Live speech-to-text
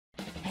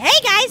Hey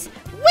guys,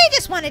 we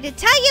just wanted to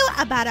tell you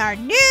about our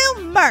new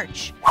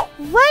merch.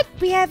 What?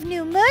 We have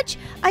new merch?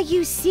 Are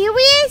you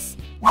serious?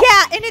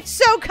 Yeah, and it's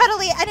so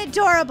cuddly and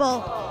adorable.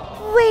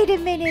 Wait a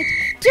minute.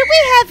 Do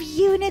we have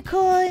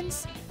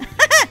unicorns?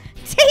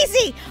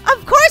 Daisy,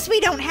 of course we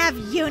don't have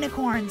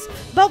unicorns,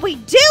 but we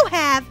do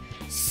have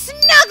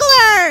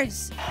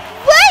snugglers.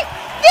 What?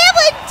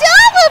 They're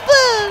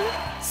adorable.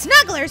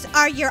 Snugglers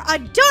are your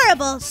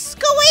adorable,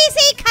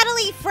 squeezy,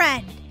 cuddly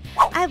friend.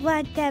 I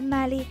want them,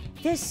 Molly.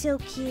 They're so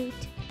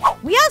cute.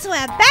 We also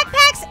have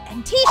backpacks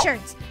and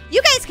t-shirts.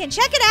 You guys can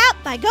check it out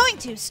by going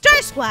to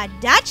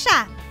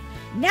starsquad.shop.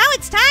 Now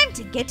it's time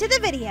to get to the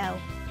video.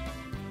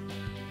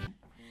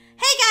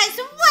 Hey guys,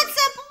 what's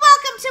up?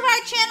 Welcome to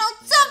our channel.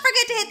 Don't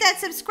forget to hit that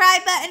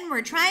subscribe button.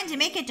 We're trying to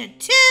make it to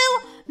 2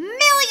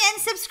 million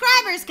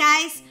subscribers,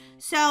 guys.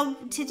 So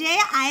today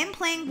I am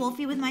playing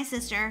Wolfie with my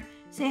sister.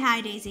 Say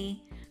hi,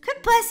 Daisy.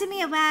 Quit bossing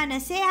me around. Now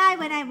say hi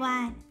when I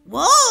want.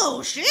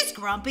 Whoa, she's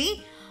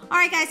grumpy. All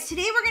right, guys,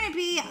 today we're gonna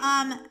be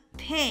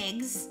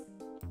pigs.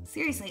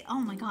 Seriously, oh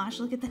my gosh,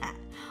 look at that.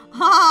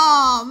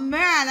 Oh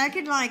man, I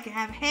could like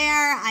have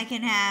hair. I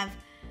can have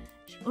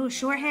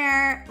short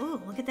hair.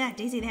 Oh, look at that,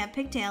 Daisy. They have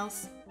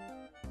pigtails.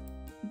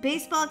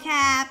 Baseball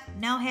cap,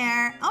 no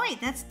hair. Oh wait,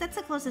 that's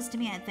the closest to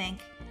me, I think.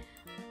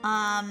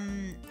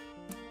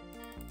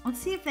 Let's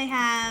see if they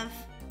have.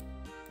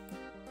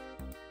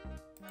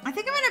 I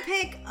think I'm gonna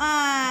pick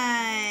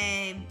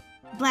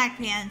black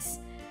pants.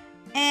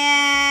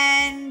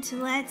 And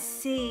let's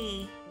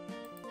see.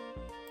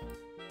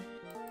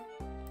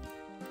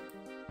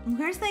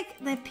 Where's like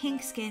the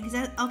pink skin?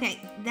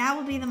 Okay, that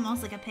will be the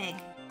most like a pig.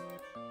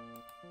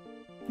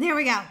 There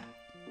we go.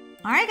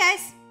 All right,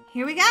 guys,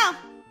 here we go.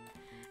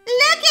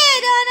 Look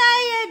it, aren't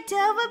I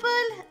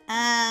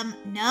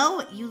adorable?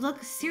 No, you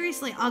look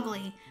seriously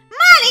ugly.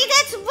 Molly,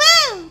 that's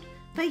rude.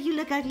 But you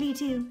look ugly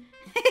too.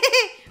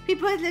 We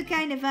both look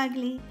kind of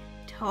ugly.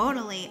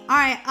 Totally. All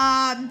right.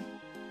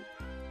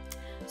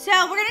 So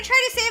we're gonna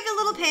try to save the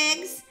little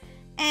pigs,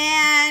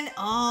 and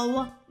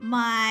oh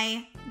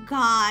my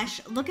gosh,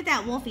 look at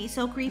that Wolfie,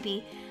 so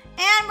creepy.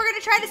 And we're gonna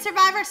try to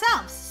survive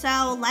ourselves.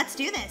 So let's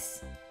do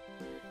this.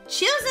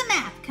 Choose a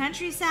map: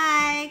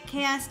 countryside,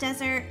 chaos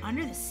desert,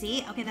 under the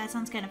sea. Okay, that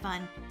sounds kind of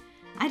fun.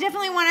 I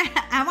definitely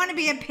I want to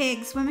be a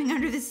pig swimming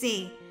under the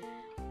sea.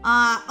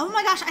 Oh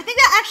my gosh, I think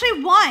that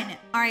actually won.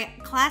 All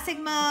right, classic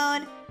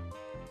mode.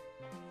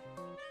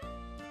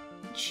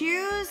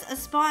 Choose a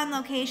spawn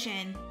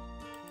location.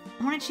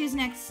 I want to choose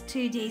next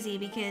to Daisy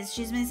because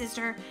she's my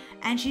sister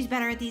and she's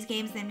better at these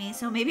games than me,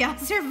 so maybe I'll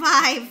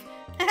survive.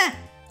 Under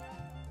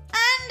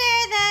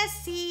the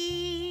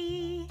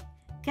sea.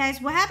 Guys,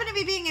 what happened to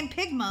me being in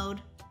pig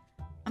mode?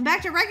 I'm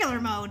back to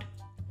regular mode.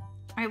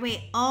 All right,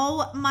 wait.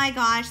 Oh my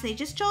gosh, they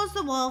just chose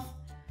the wolf.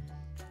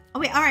 Oh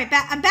wait, all right,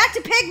 I'm back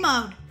to pig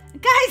mode.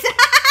 Guys, I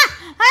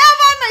have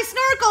on my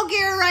snorkel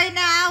gear right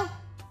now.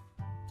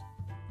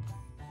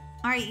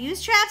 All right,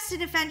 use traps to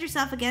defend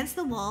yourself against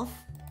the wolf.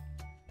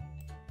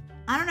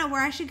 I don't know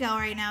where I should go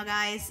right now,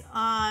 guys.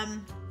 All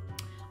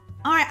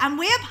right, I'm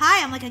way up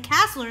high. I'm like a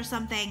castle or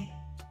something.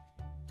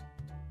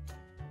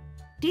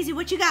 Daisy,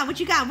 what you got? What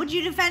you got? What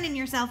you defending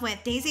yourself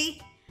with,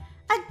 Daisy?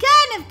 A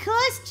gun, of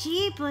course,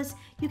 jeepers.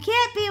 You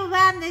can't be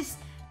around this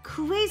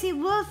crazy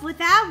wolf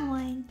without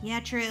one.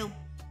 Yeah, true.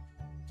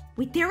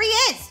 Wait, there he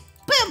is.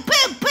 Boom,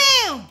 boom,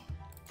 boom.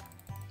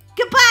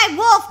 Goodbye,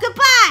 wolf,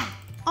 goodbye.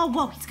 Oh,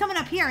 whoa, he's coming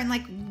up here and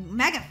like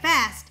mega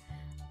fast.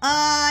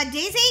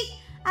 Daisy?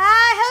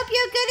 I hope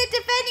you're good at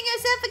defending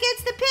yourself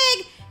against the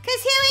pig,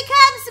 because here he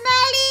comes,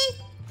 Smiley.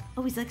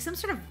 Oh, he's like some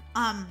sort of,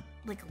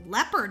 like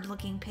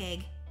leopard-looking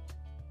pig.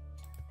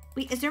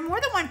 Wait, is there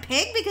more than one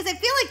pig? Because I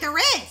feel like there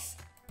is.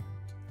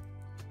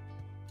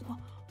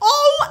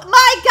 Oh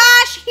my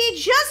gosh, he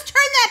just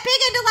turned that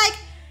pig into like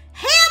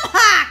ham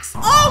hocks.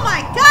 Oh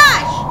my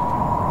gosh.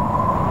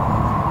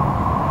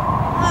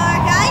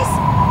 Guys,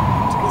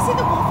 do you see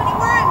the wolf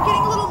anywhere? I'm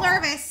getting a little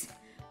nervous.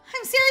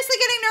 I'm seriously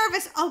getting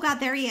nervous. Oh God,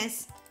 there he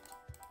is.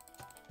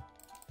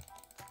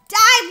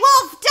 Die,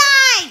 wolf,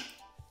 die!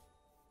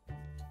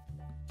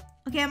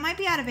 Okay, I might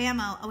be out of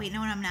ammo. Oh wait,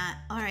 no, I'm not.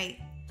 All right.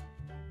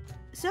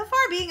 So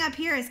far, being up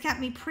here has kept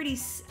me pretty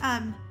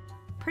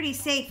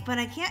safe, but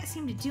I can't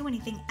seem to do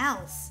anything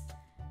else.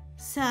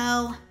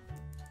 So,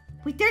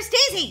 wait, there's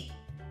Daisy.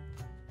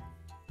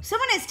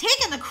 Someone has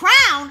taken the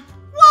crown.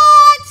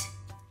 What?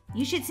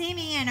 You should see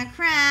me in a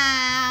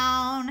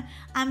crown.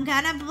 I'm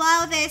gonna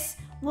blow this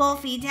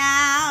Wolfie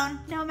down.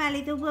 No,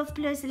 Molly, the wolf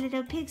blows the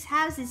little pig's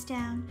houses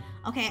down.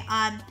 Okay,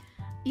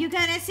 you're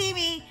gonna see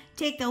me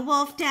take the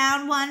wolf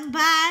down one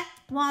by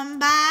one.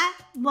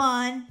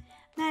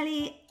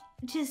 Molly,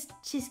 just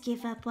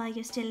give up while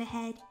you're still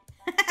ahead.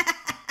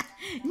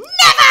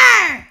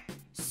 Never!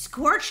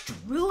 Scorched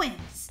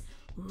ruins.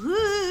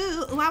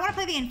 Ooh, I want to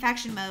play the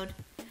infection mode.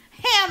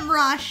 Ham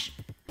rush.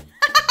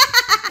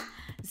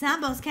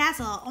 Zombo's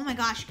castle. Oh my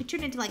gosh, you could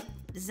turn into like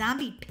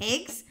zombie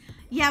pigs.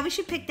 Yeah, we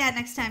should pick that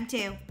next time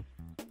too.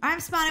 I'm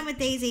spawning with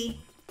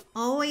Daisy.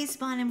 Always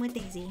spawning with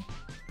Daisy.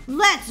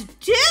 Let's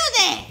do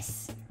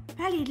this!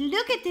 Molly,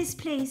 look at this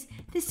place.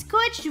 The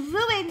scorched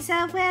ruins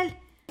are, well,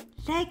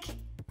 like,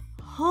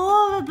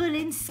 horrible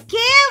and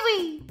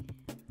scary.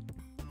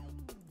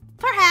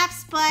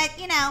 Perhaps, but,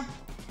 you know,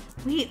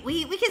 we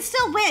can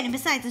still win. And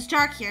besides, it's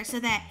dark here, so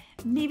that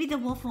maybe the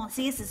wolf won't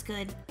see us as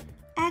good.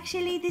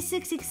 Actually, this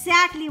looks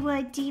exactly where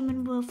a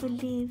demon wolf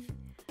would live.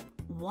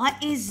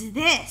 What is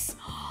this?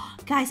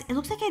 Guys, it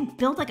looks like I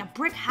built like a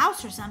brick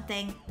house or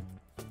something.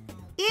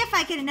 If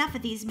I get enough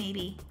of these,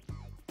 maybe.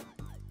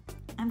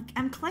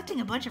 I'm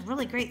collecting a bunch of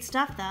really great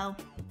stuff, though.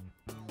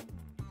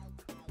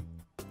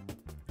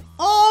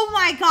 Oh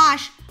my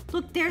gosh!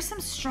 Look, there's some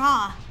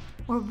straw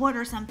or wood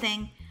or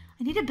something.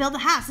 I need to build a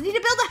house. I need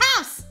to build a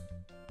house!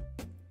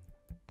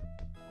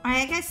 All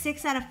right, I got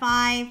 6 out of 5.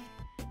 I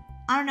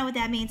don't know what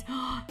that means.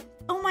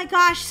 Oh my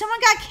gosh, someone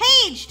got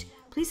caged!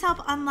 Please help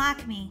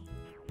unlock me.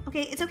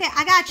 Okay, it's okay.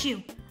 I got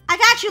you. I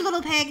got you,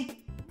 little pig.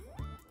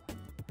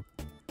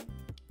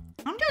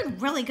 I'm doing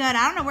really good.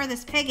 I don't know where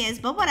this pig is,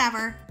 but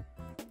whatever.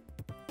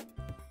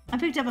 I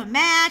picked up a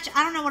match.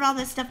 I don't know what all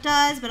this stuff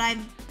does, but I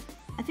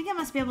think I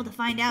must be able to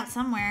find out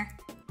somewhere.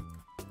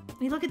 Let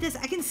me look at this.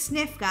 I can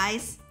sniff,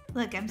 guys.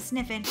 Look, I'm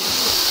sniffing.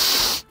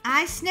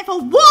 I sniff a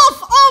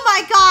wolf! Oh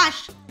my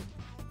gosh!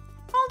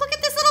 Oh, look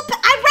at this little pig.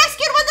 I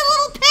rescued one of the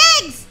little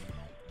pigs!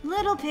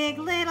 Little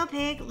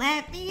pig,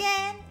 let me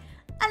in.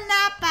 I'm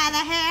not by the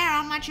hair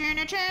on my chin.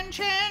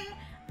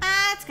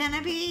 It's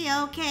gonna be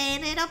okay,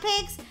 little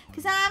pigs,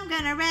 because I'm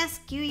gonna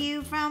rescue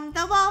you from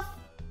the wolf.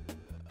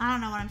 I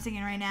don't know what I'm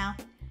singing right now.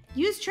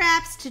 Use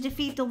traps to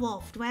defeat the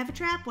wolf. Do I have a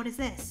trap? What is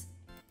this?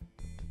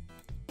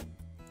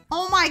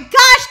 Oh my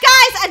gosh,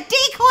 guys! A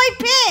decoy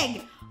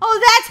pig! Oh,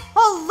 that's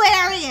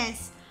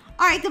hilarious!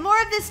 Alright, the more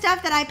of this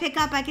stuff that I pick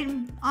up, I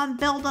can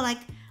build like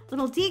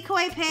little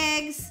decoy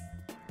pigs.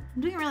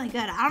 I'm doing really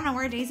good. I don't know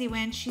where Daisy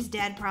went. She's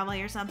dead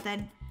probably or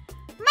something.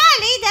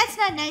 Molly, that's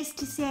not nice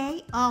to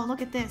say. Oh,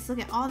 look at this. Look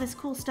at all this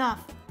cool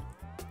stuff.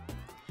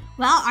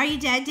 Well, are you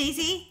dead,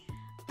 Daisy?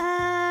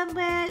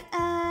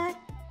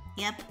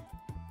 Yep.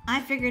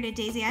 I figured it,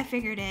 Daisy. I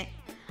figured it.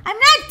 I'm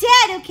not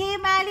dead, okay,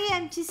 Molly?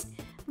 I'm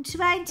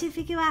trying to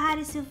figure out how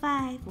to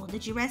survive. Well,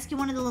 did you rescue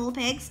one of the little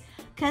pigs?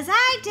 Because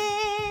I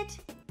did.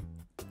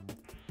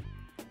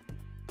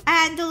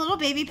 And the little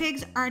baby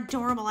pigs are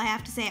adorable, I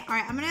have to say. All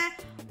right, I'm going to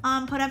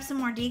put up some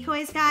more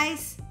decoys,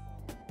 guys,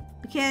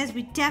 because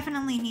we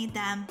definitely need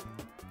them.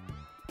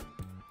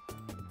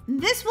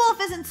 This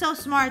wolf isn't so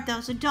smart, though,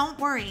 so don't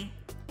worry.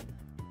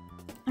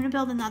 I'm going to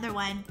build another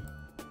one.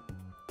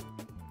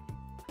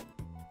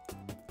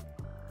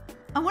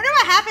 I wonder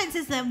what happens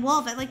is the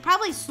wolf, it like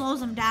probably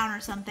slows him down or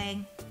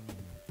something.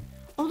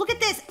 Oh, look at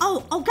this.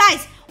 Oh,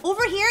 guys,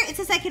 over here, it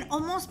says I can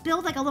almost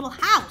build like a little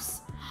house.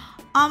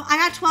 I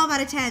got 12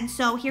 out of 10,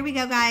 so here we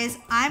go, guys.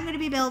 I'm going to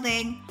be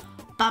building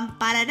my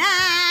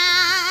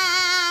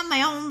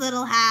own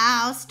little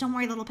house. Don't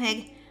worry, little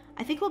pig.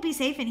 I think we'll be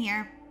safe in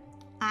here.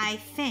 I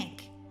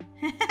think.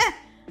 I'm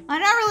not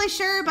really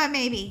sure, but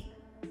maybe.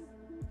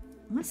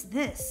 What's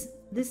this?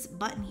 This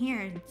button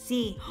here. Let's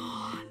see.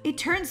 It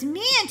turns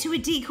me into a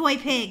decoy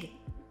pig.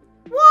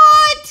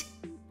 What?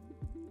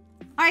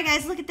 All right,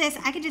 guys, look at this.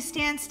 I can just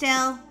stand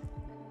still.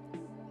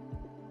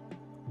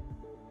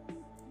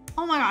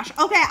 Oh my gosh.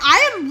 Okay,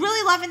 I am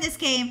really loving this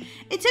game.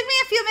 It took me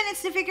a few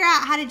minutes to figure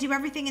out how to do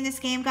everything in this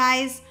game,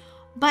 guys.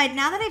 But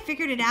now that I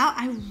figured it out,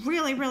 I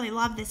really, really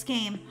love this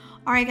game.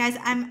 All right, guys,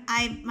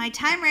 my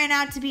time ran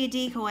out to be a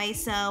decoy,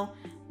 so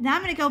now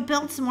I'm gonna go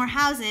build some more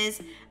houses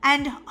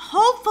and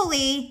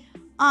hopefully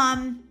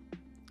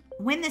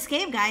win this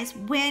game, guys.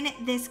 Win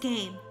this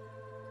game.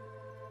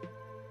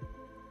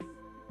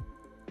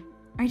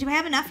 All right, do I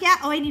have enough yet?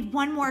 Oh, I need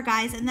one more,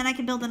 guys, and then I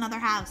can build another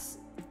house.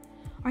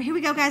 All right, here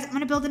we go, guys. I'm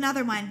gonna build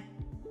another one.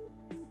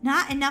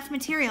 Not enough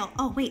material.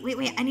 Oh, wait.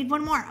 I need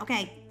one more.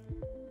 Okay.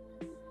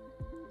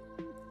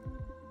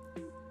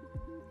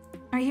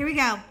 All right, here we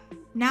go.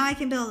 Now I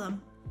can build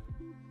them.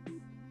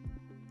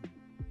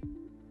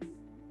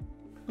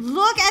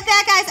 Look at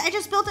that, guys. I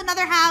just built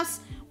another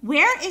house.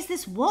 Where is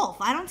this wolf?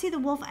 I don't see the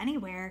wolf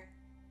anywhere.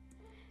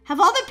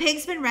 Have all the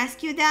pigs been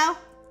rescued, though?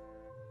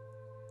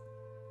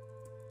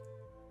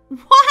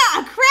 Wow,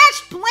 a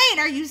crashed plane.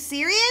 Are you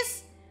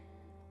serious?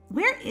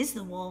 Where is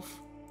the wolf?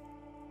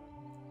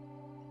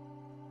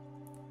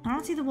 I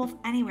don't see the wolf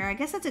anywhere. I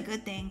guess that's a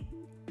good thing.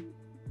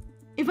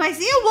 If I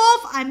see a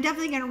wolf, I'm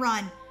definitely gonna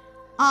run.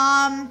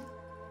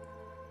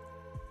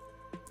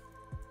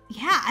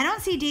 Yeah, I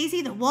don't see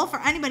Daisy, the wolf,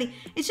 or anybody.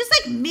 It's just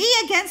like me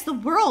against the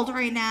world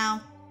right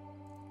now.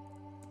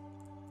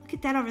 Look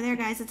at that over there,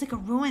 guys. It's like a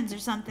ruins or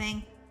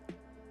something.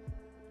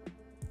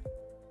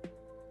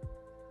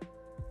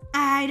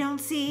 I don't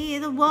see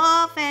the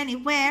wolf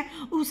anywhere.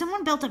 Ooh,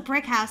 someone built a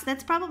brick house.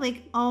 That's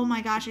probably, oh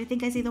my gosh, I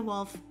think I see the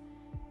wolf.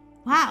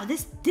 Wow,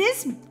 this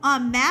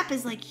map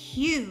is like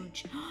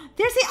huge.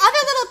 There's the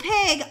other little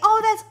pig. Oh,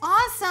 that's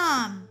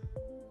awesome.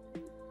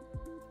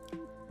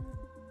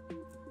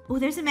 Oh,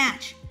 there's a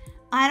match.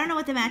 I don't know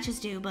what the matches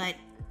do, but,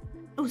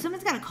 oh,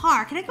 someone's got a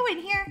car. Can I go in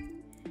here?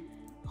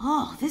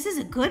 Oh, this is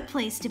a good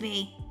place to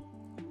be.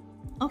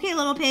 Okay,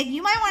 little pig,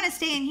 you might want to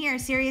stay in here,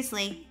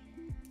 seriously.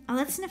 Oh,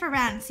 let's sniff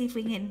around and see if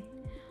we can.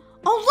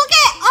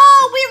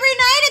 Oh, we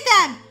reunited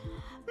them.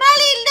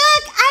 Molly,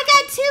 look, I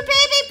got 2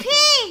 baby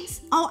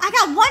pigs. Oh, I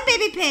got 1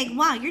 baby pig.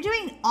 Wow, you're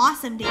doing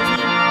awesome, Daisy. Oh,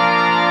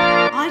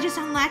 I just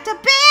unlocked a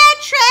bear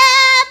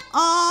trap.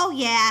 Oh,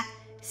 yeah.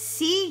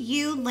 See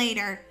you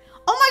later.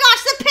 Oh my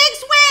gosh, the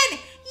pigs win.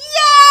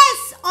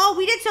 Yes. Oh,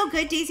 we did so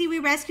good, Daisy. We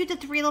rescued the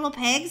 3 little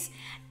pigs.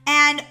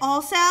 And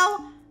also,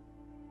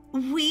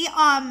 we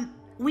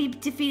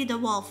defeated the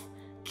wolf.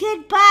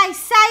 Goodbye,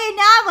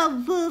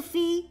 sayonara,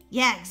 Wolfie.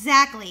 Yeah,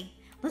 exactly.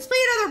 Let's play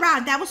another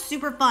round. That was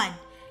super fun.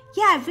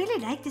 Yeah, I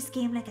really like this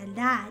game like a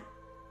lot.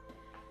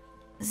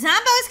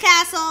 Zombo's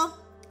castle.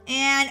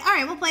 And all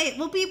right,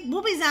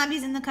 we'll be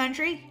zombies in the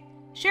country.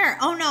 Sure.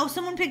 Oh no,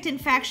 someone picked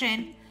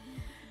infection.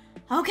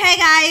 Okay,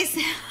 guys.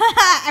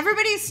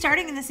 Everybody's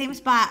starting in the same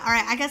spot. All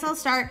right, I guess I'll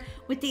start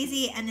with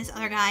Daisy and this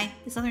other guy,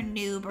 this other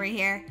noob right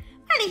here.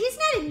 Honey, he's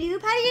not a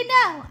noob. How do you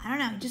know? I don't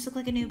know. He just looked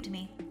like a noob to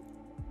me.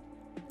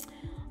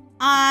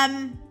 I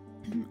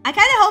kind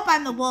of hope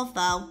I'm the wolf,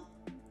 though.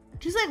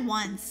 Just like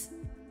once.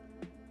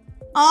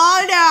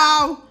 Oh,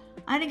 no.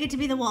 I didn't get to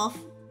be the wolf.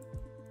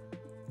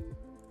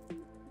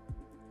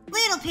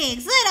 Little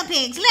pigs, let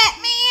me in.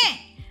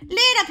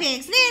 Little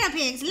pigs, let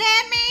me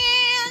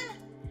in.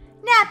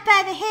 Not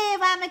by the hair,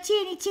 I'm a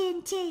teeny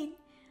tin tin.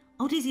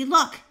 Oh, Daisy,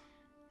 look.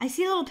 I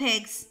see little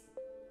pigs.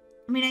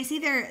 I mean, I see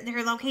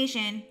their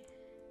location.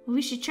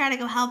 We should try to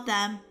go help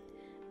them.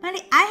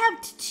 Molly, I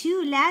helped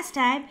 2 last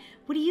time.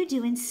 What are you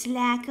doing,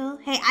 slacker?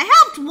 Hey,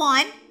 I helped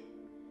 1.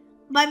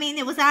 But I mean,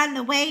 it was on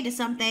the way to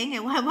something.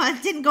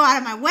 It didn't go out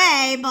of my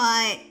way,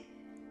 but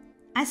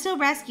I still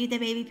rescued the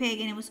baby pig,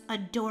 and it was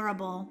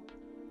adorable.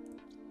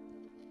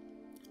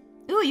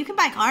 Ooh, you can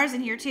buy cars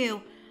in here,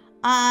 too.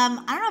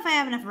 I don't know if I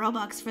have enough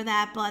Robux for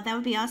that, but that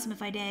would be awesome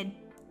if I did.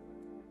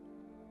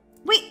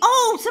 Wait,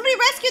 oh, somebody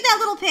rescued that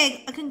little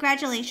pig.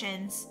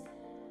 Congratulations.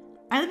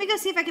 All right, let me go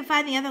see if I can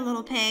find the other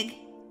little pig.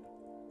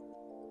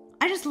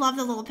 I just love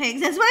the little pigs.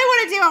 That's what I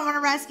want to do. I want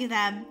to rescue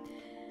them.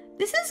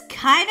 This is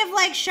kind of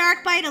like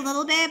Shark Bite a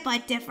little bit,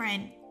 but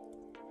different.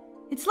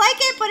 It's like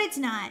it, but it's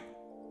not.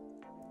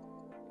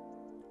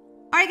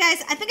 All right,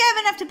 guys. I think I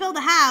have enough to build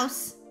a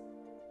house.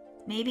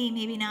 Maybe,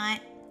 maybe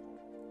not.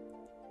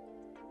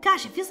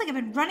 Gosh, it feels like I've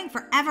been running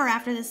forever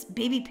after this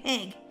baby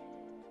pig.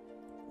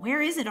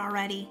 Where is it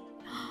already?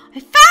 I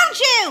found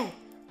you!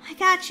 I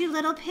got you,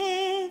 little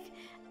pig.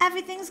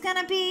 Everything's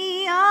gonna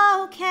be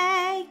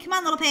okay. Come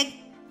on, little pig,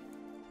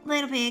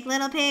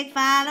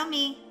 follow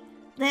me.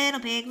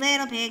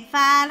 Little pig,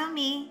 follow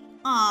me.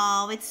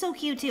 Oh, it's so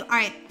cute, too. All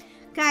right,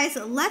 guys,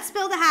 let's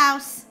build a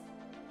house.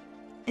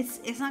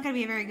 It's not gonna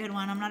be a very good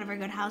one. I'm not a very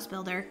good house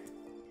builder.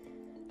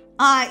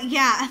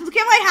 Yeah, look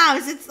at my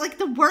house. It's like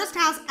the worst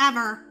house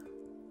ever.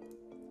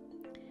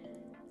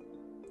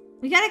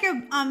 We gotta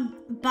go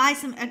buy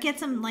some,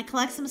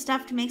 collect some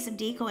stuff to make some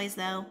decoys,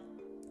 though.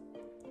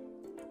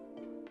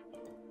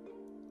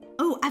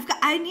 Oh,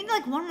 I need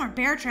like 1 more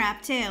bear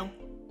trap, too.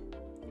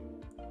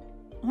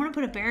 I want to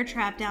put a bear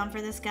trap down for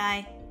this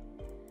guy.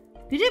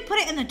 We did put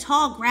it in the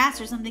tall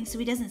grass or something so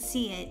he doesn't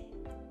see it.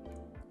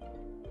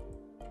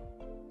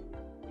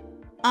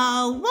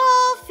 Oh,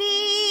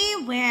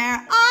 Wolfie,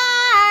 where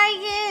are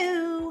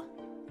you?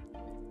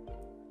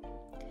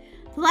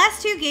 The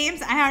last 2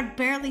 games, I had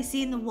barely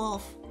seen the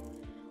wolf.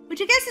 Which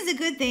I guess is a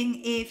good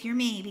thing if you're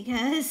me,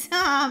 because,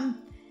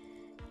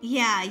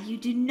 yeah, you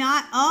do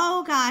not...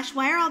 Oh, gosh,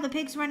 why are all the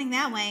pigs running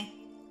that way?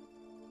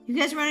 You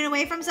guys running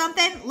away from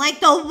something? Like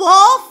the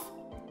wolf?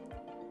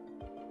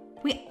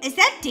 Wait, is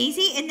that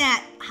Daisy in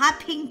that hot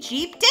pink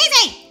Jeep?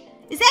 Daisy!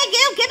 Is that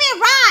you? Give me a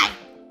ride!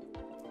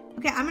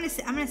 Okay, I'm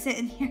gonna sit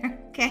in here,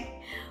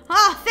 okay?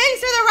 Oh, thanks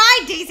for the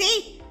ride,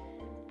 Daisy!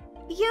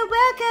 You're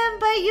welcome,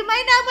 but you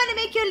might not want to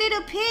make your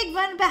little pig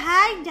run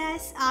behind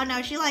us. Oh,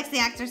 no, she likes the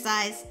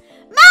exercise.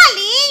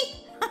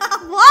 Molly!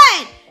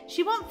 What?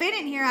 She won't fit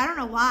in here. I don't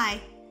know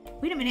why.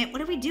 Wait a minute.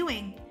 What are we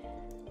doing?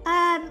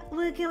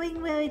 We're going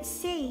where it's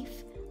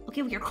safe.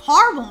 Okay, well, your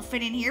car won't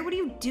fit in here. What are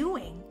you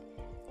doing?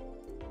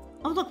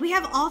 Oh, look, we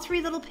have all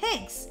 3 little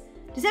pigs.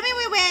 Does that mean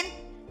we win?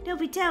 No,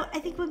 we don't. I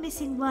think we're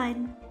missing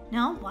 1.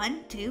 No,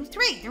 1, 2,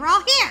 3. They're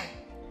all here.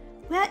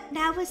 Well,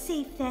 now we're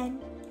safe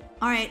then.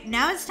 All right,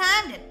 now it's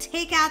time to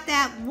take out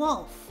that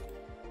wolf.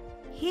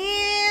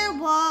 Here,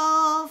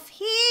 wolf.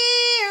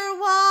 Here,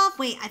 wolf.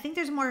 Wait, I think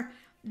there's more.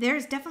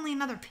 There's definitely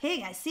another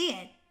pig. I see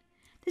it.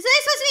 There's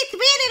only supposed to be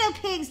 3 little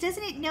pigs.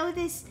 Doesn't it know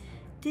this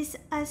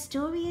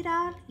story at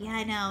all? Yeah,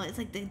 I know. It's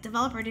like the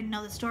developer didn't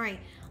know the story.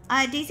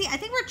 Daisy, I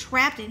think we're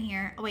trapped in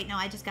here. Oh, wait, no,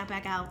 I just got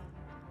back out.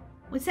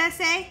 What's that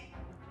say?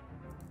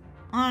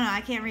 Oh, no,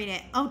 I can't read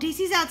it. Oh,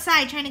 Daisy's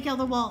outside trying to kill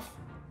the wolf.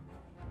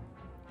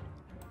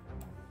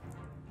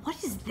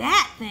 What is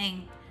that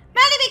thing?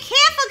 Molly, be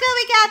careful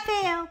going out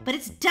there. But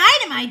it's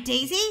dynamite,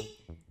 Daisy.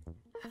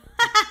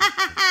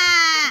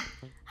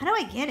 How do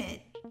I get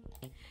it?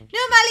 No,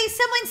 Molly,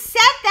 someone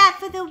said that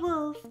for the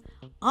wolf.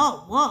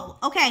 Oh, whoa.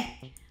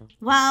 Okay.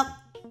 Well,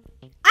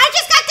 I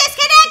just got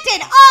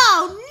disconnected.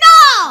 Oh,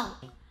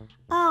 no.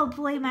 Oh,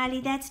 boy, Molly,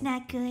 that's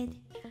not good.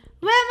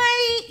 Well,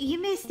 Molly, you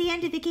missed the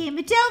end of the game,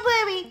 but don't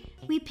worry.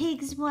 We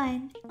pigs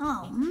won.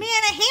 Oh man,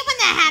 I hate when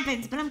that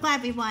happens, but I'm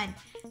glad we won.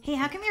 Hey,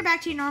 how come you're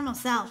back to your normal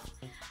self?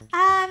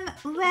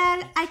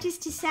 Well, I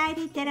just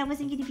decided that I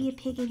wasn't going to be a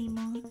pig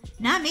anymore.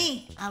 Not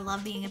me. I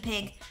love being a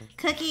pig.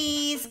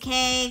 Cookies,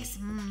 cakes,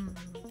 Bring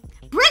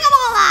them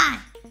all on!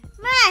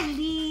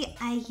 Molly,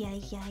 ay.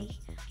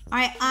 All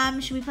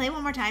right, should we play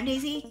one more time,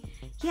 Daisy?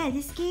 Yeah,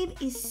 this game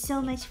is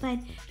so much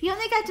fun. We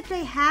only got to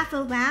play half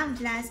a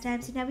round last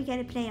time, so now we got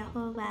to play a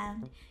whole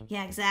round.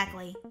 Yeah,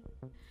 exactly.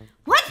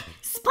 What?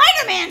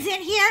 Spider-Man's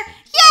in here?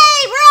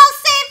 Yay! We're all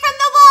saved from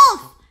the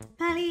wolf!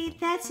 Molly,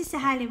 that's just a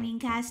Halloween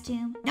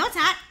costume. No, it's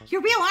not.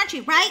 You're real, aren't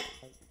you, right?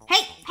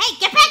 Hey,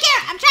 get back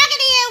here! I'm talking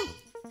to you!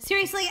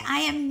 Seriously, I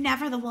am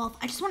never the wolf.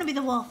 I just want to be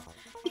the wolf.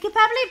 You could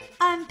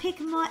probably pick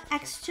more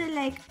extra,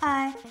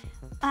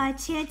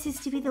 chances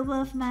to be the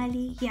wolf,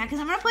 Molly. Yeah, because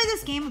I'm going to play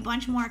this game a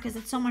bunch more because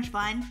it's so much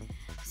fun.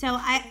 So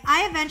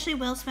I eventually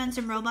will spend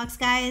some Robux,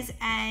 guys,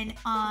 and,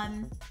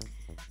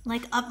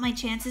 up my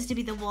chances to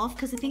be the wolf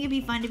because I think it'd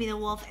be fun to be the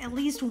wolf at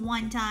least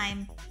one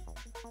time.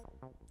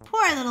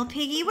 Poor little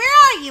piggy, where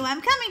are you?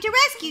 I'm coming to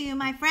rescue you,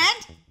 my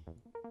friend.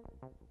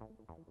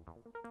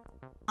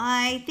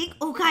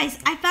 Oh, guys,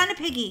 I found a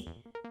piggy.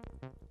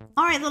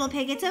 All right, little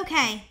pig, it's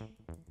okay.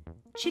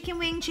 Chicken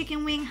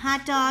wing,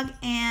 hot dog,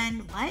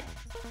 and what?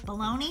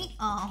 Bologna?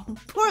 Oh,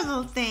 poor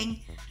little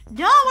thing.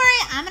 Don't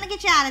worry, I'm gonna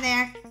get you out of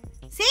there.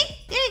 See?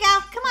 There you go,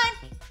 come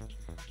on.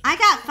 I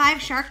got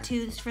 5 shark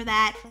tooths for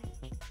that.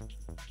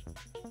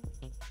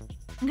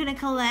 I'm gonna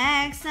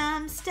collect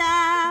some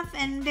stuff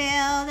and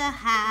build a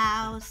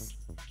house.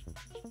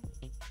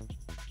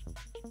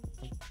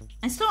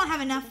 I still don't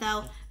have enough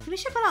though. Maybe we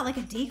should put out like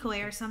a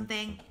decoy or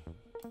something.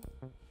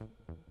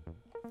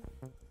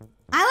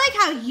 I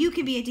like how you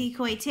could be a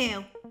decoy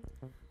too.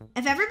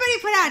 If everybody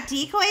put out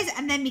decoys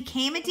and then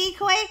became a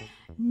decoy,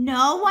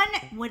 no one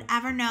would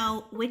ever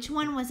know which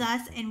one was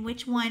us and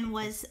which one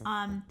was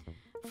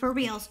for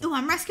reals. Ooh,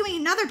 I'm rescuing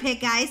another pig,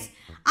 guys.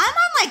 I'm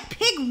on like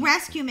pig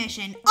rescue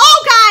mission.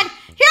 Oh God,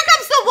 here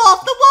comes the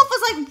wolf. The wolf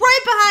was like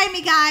right behind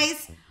me,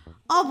 guys.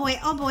 Oh boy,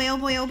 oh boy, oh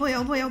boy, oh boy,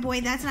 oh boy, oh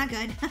boy. That's not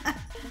good.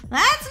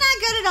 That's not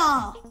good at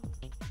all.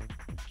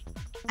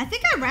 I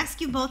think I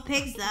rescued both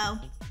pigs though.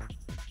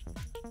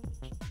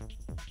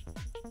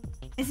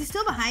 Is he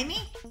still behind me?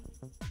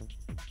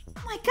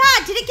 Oh my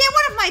God, did it get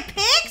one of my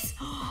pigs?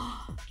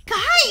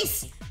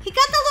 Guys, he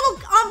got the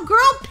little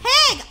girl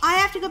pig. I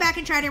have to go back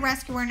and try to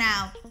rescue her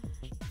now.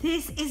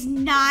 This is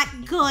not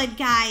good,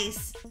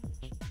 guys.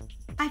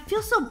 I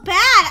feel so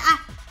bad.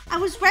 I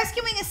was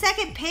rescuing a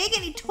second pig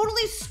and he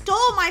totally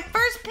stole my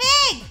first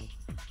pig.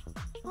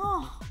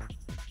 Oh,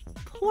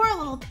 poor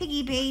little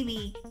piggy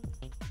baby.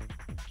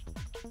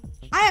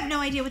 I have no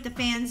idea what the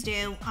fans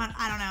do.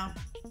 I don't know.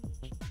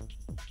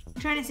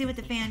 I'm trying to see what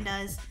the fan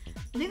does.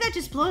 I think that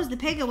just blows the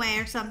pig away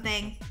or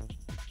something.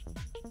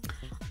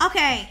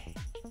 Okay.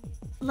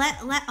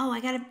 Oh, I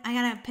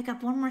gotta pick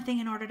up one more thing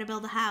in order to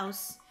build a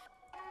house.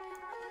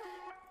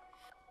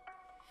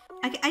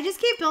 I just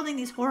keep building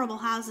these horrible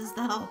houses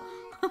though.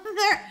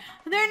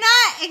 they're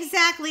not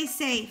exactly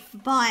safe,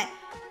 but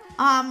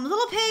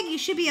little pig, you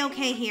should be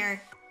okay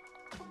here.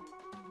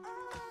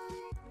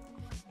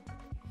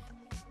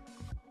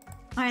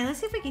 All right, let's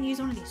see if we can use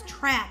one of these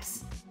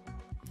traps.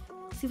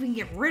 See if we can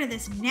get rid of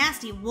this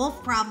nasty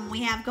wolf problem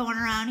we have going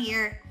around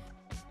here.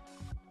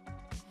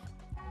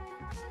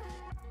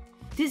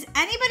 Does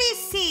anybody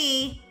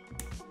see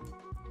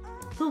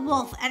the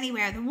wolf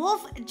anywhere? The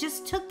wolf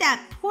just took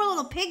that poor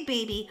little pig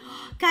baby.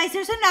 Guys,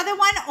 there's another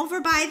one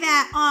over by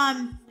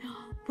that,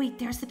 wait,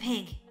 there's the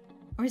pig.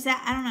 Or is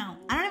that, I don't know.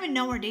 I don't even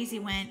know where Daisy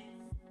went.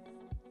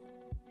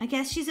 I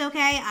guess she's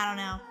okay. I don't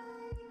know.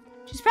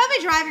 She's probably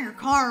driving her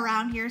car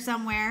around here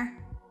somewhere.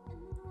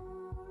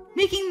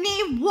 Making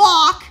me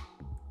walk.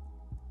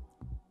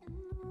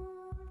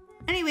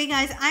 Anyway,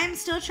 guys, I'm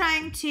still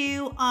trying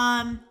to,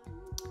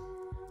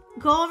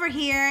 go over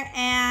here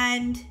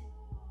and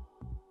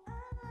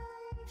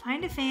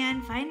find a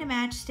fan, find a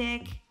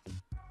matchstick.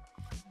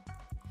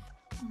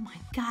 Oh my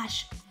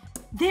gosh.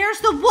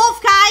 There's the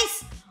wolf,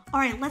 guys! All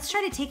right, let's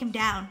try to take him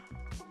down.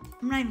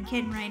 I'm not even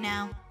kidding right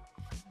now.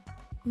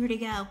 Where'd he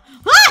go?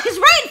 Ah, he's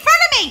right in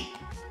front of me!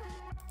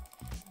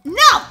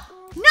 No!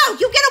 No,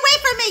 you get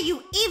away from me,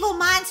 you evil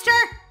monster!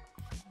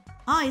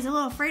 Oh, he's a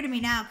little afraid of me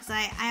now because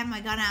I have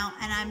my gun out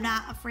and I'm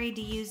not afraid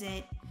to use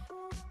it.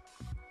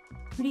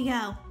 Where'd he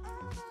go?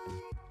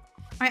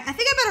 All right, I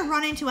think I better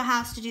run into a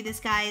house to do this,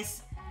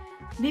 guys.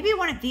 Maybe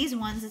one of these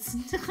ones. It's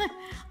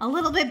a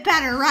little bit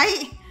better,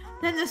 right?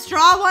 Than the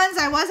straw ones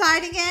I was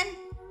hiding in.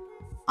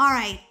 All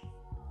right.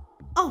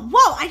 Oh,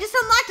 whoa, I just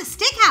unlocked a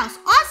stick house.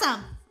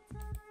 Awesome.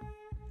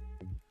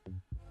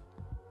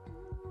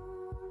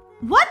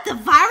 What, the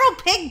viral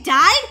pig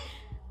died?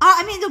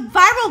 The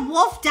viral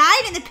wolf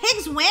died and the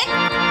pigs win?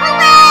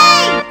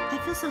 Hooray! I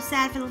feel so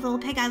sad for the little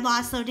pig I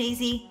lost though,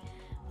 Daisy.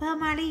 Well,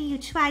 Marley, you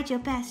tried your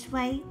best,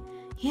 right?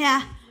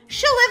 Yeah.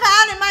 She'll live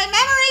on in my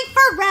memory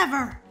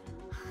forever.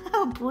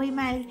 Oh boy,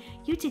 Marley,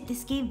 you took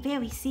this game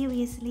very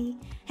seriously.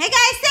 Hey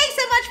guys, thanks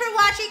so much for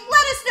watching.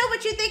 Let us know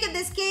what you think of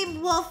this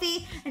game,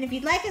 Wolfie. And if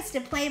you'd like us to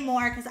play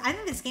more, because I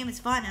think this game is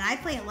fun and I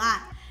play a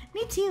lot.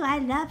 Me too, I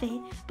love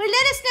it. But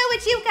let us know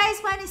what you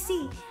guys want to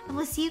see. And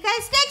we'll see you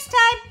guys next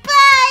time.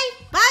 Bye!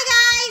 Bye,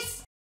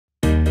 guys!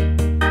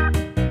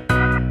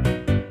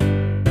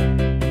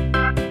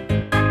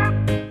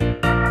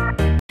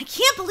 I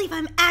can't believe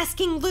I'm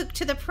asking Luke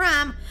to the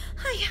prom.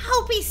 I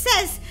hope he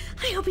says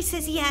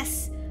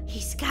yes.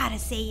 He's gotta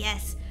say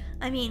yes.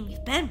 I mean,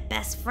 we've been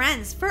best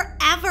friends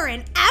forever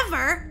and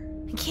ever.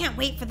 I can't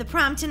wait for the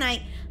prom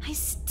tonight. I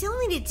still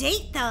need a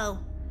date, though.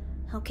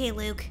 Okay,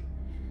 Luke.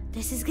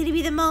 This is gonna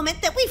be the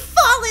moment that we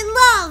fall in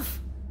love!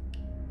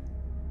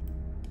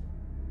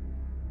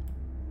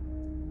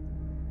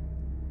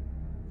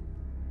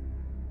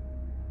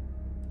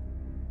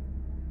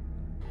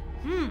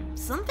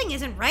 Something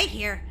isn't right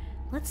here.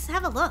 Let's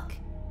have a look.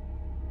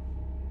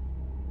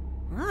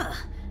 Ugh,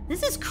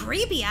 this is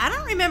creepy. I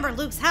don't remember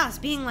Luke's house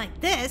being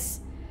like this.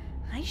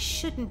 I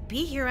shouldn't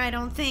be here, I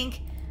don't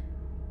think.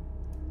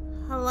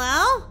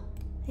 Hello?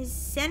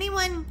 Is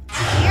anyone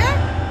here?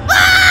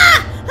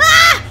 Ah!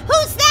 Ah!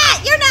 Who's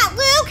that? You're not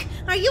Luke!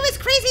 Are you his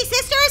crazy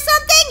sister or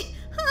something?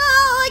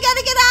 Oh, I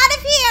gotta get out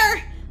of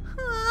here!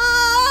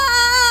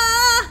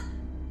 Ah!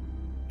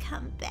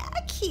 Come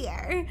back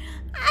here.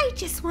 I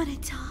just want to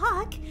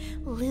talk.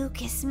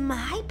 Luke is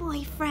my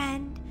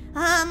boyfriend.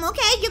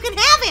 Okay, you can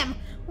have him.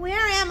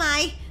 Where am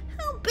I?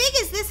 How big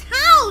is this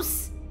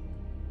house?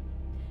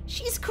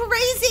 She's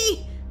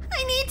crazy.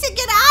 I need to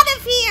get out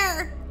of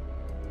here.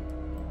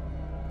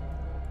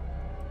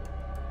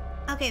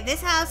 Okay,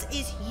 this house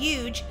is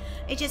huge.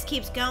 It just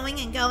keeps going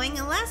and going.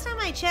 And last time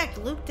I checked,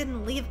 Luke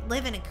didn't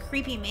live in a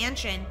creepy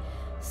mansion.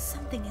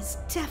 Something is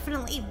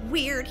definitely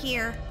weird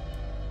here.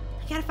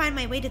 I gotta find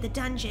my way to the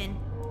dungeon.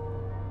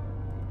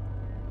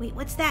 Wait,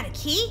 what's that? A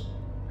key?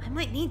 I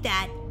might need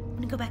that. I'm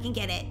gonna go back and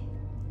get it.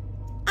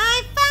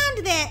 I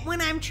found that when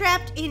I'm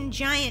trapped in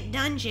giant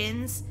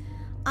dungeons,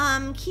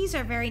 keys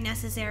are very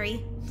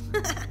necessary.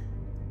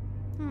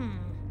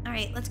 All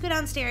right, let's go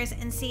downstairs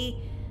and see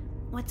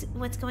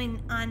what's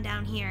going on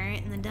down here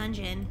in the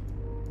dungeon.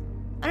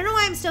 I don't know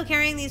why I'm still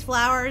carrying these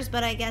flowers,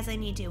 but I guess I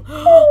need to.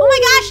 Oh my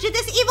gosh, did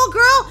this evil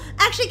girl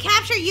actually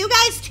capture you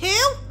guys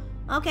too?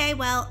 Okay,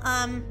 well,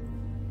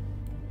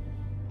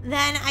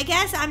 then I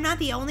guess I'm not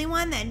the only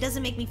one. That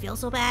doesn't make me feel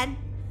so bad.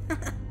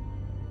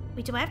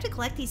 Wait, do I have to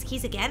collect these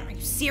keys again? Are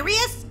you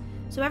serious?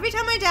 So every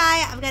time I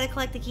die, I've got to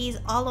collect the keys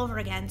all over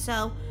again.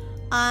 So,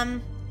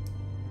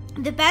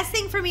 the best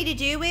thing for me to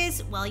do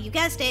is, well, you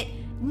guessed it,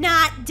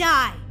 not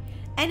die.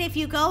 And if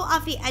you go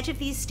off the edge of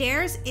these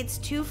stairs, it's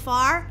too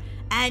far,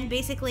 and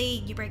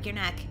basically you break your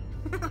neck.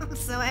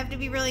 So I have to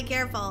be really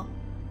careful.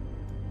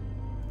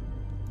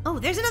 Oh,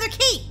 there's another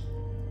key.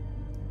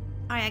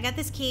 All right, I got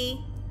this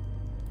key.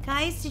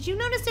 Guys, did you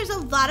notice there's a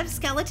lot of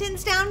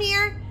skeletons down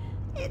here?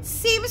 It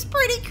seems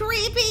pretty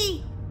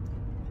creepy.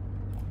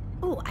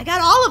 Oh, I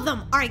got all of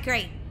them. All right,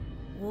 great.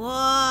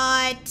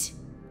 What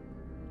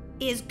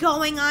is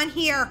going on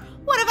here?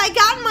 What have I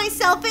gotten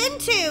myself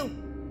into?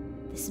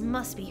 This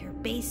must be her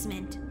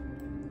basement.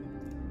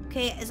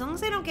 Okay, as long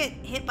as I don't get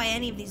hit by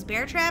any of these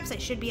bear traps, I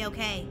should be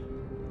okay.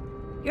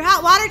 Your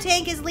hot water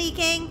tank is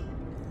leaking.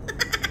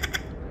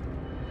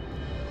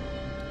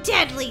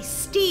 Deadly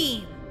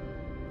steam.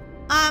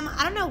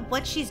 I don't know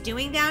what she's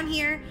doing down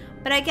here,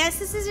 but I guess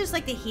this is just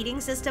like the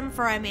heating system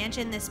for a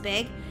mansion this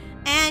big.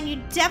 And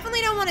you definitely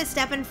don't want to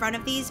step in front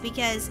of these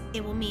because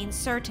it will mean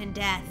certain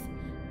death.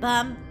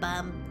 Bum,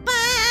 bum,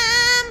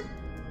 bum.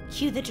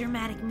 Cue the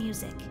dramatic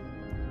music.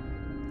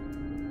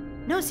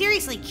 No,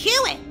 seriously,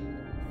 cue it.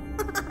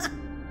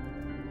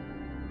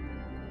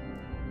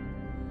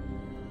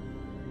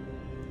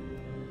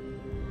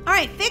 All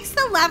right, fix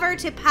the lever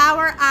to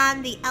power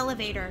on the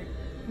elevator.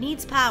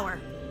 Needs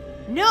power.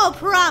 No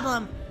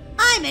problem.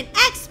 I'm an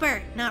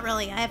expert. Not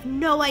really. I have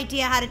no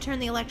idea how to turn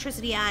the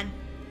electricity on.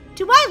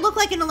 Do I look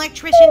like an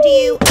electrician to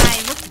you?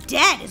 I look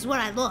dead is what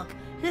I look.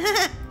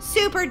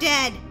 Super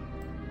dead.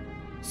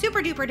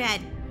 Super duper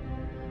dead.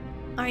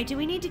 All right, do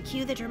we need to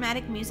cue the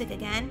dramatic music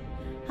again?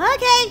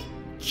 Okay,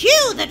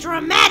 cue the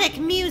dramatic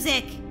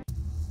music.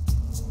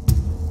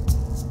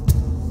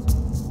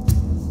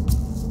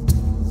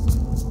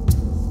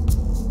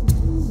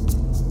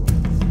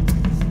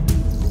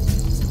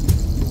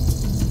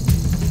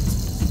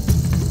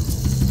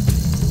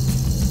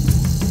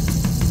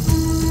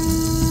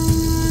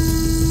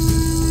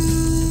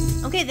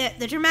 Okay,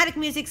 the dramatic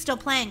music's still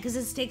playing because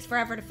this takes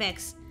forever to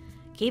fix.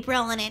 Keep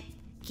rolling it.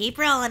 Keep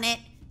rolling it.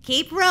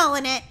 Keep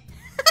rolling it.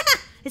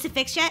 Is it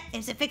fixed yet?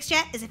 Is it fixed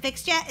yet? Is it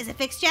fixed yet? Is it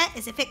fixed yet?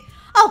 Is it fixed?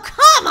 Oh,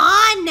 come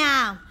on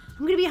now. I'm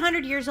going to be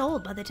 100 years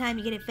old by the time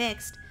you get it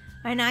fixed.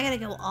 All right, now I got to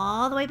go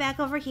all the way back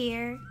over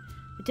here.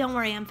 But don't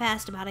worry, I'm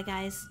fast about it,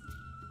 guys.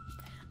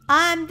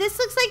 This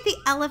looks like the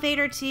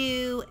elevator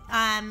to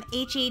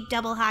HE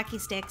double hockey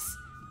sticks.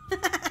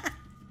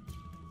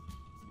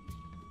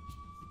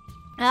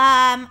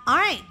 All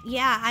right.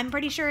 Yeah, I'm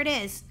pretty sure it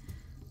is.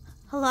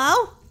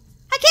 Hello?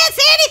 I can't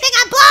see anything.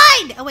 I'm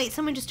blind. Oh, wait.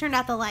 Someone just turned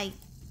out the light.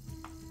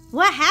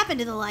 What happened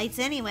to the lights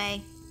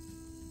anyway?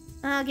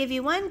 I'll give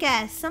you one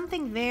guess.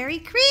 Something very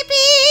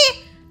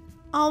creepy.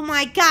 Oh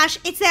my gosh,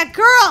 it's that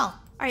girl. All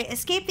right,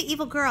 escape the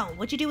evil girl.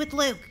 What'd you do with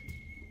Luke?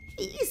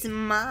 He's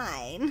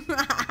mine.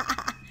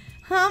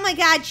 Oh my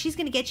god, she's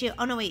gonna get you.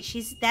 Oh no, wait,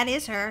 that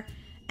is her.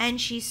 And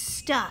she's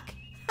stuck.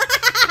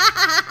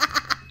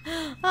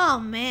 Oh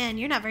man,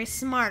 you're not very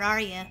smart, are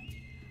you?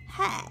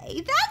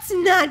 Hey, that's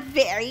not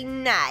very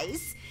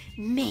nice.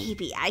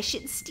 Maybe I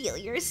should steal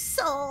your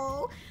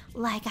soul,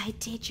 like I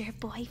did your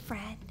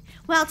boyfriend.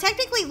 Well,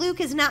 technically Luke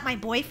is not my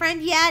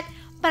boyfriend yet,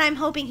 but I'm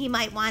hoping he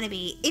might want to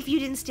be, if you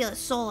didn't steal his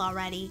soul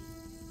already.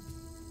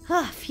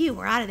 Phew,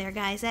 we're out of there,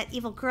 guys. That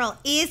evil girl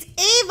is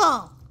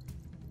evil!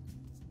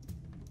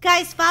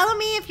 Guys, follow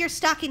me if you're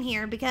stuck in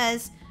here,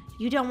 because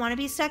you don't want to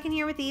be stuck in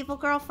here with the evil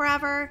girl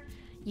forever.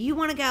 You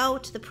want to go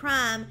to the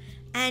prom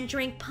and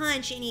drink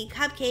punch and eat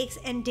cupcakes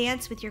and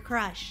dance with your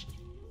crush.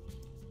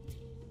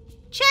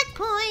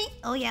 Checkpoint!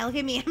 Oh yeah, look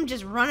at me. I'm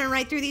just running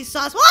right through these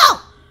saws.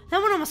 Whoa!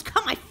 That one almost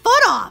cut my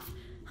foot off.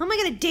 How am I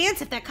going to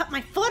dance if that cut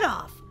my foot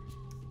off?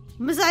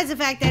 Besides the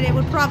fact that it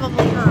would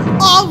probably hurt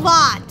a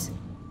lot.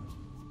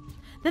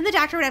 Then the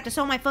doctor would have to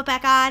sew my foot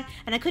back on,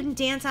 and I couldn't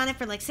dance on it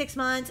for like 6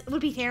 months. It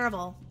would be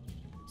terrible.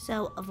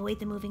 So avoid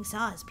the moving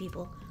saws,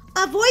 people.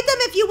 Avoid them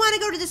if you want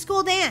to go to the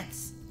school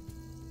dance.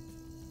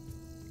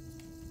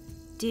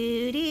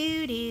 Do,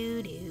 do,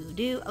 do, do,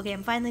 do. Okay,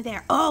 I'm finally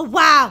there. Oh,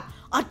 wow!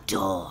 A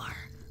door!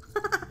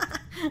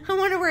 I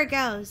wonder where it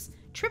goes.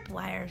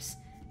 Tripwires.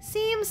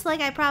 Seems like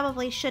I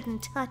probably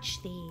shouldn't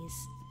touch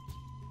these.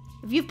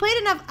 If you've played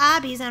enough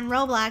obbies on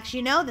Roblox,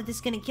 you know that this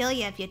is going to kill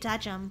you if you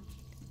touch them.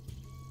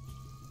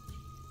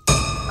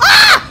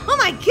 Ah! Oh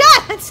my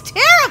god, that's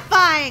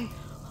terrifying!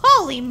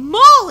 Holy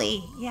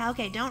moly! Yeah,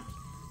 okay,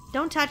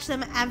 don't touch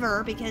them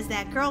ever, because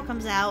that girl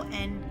comes out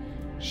and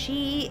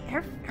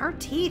her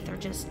teeth are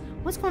just...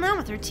 What's going on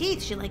with her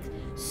teeth? She like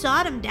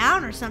sawed them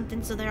down or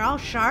something, so they're all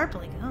sharp.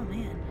 Like, oh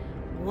man.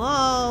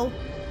 Whoa.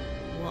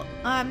 Whoa.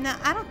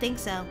 I don't think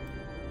so.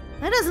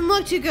 That doesn't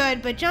look too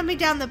good, but jumping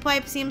down the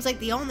pipe seems like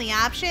the only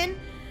option.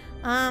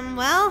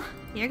 Well,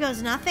 here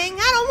goes nothing.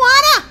 I don't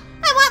wanna!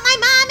 I want my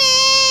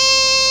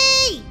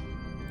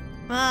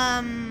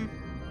mommy!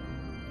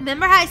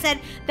 Remember how I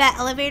said that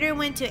elevator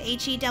went to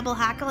HE double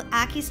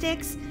hockey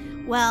sticks?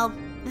 Well,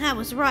 I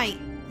was right.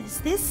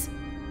 Is this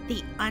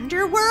the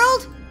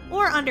underworld?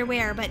 Or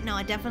underwear, but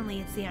no, definitely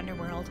it's the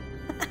underworld.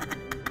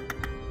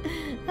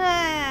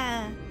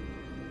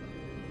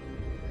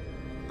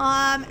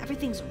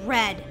 Everything's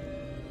red.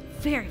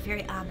 Very,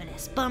 very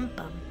ominous. Bum,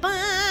 bum,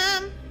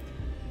 bum.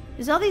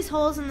 There's all these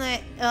holes in the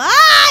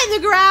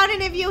ground,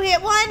 and if you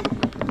hit one,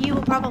 you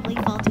will probably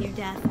fall to your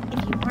death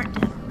if you aren't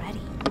dead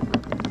already.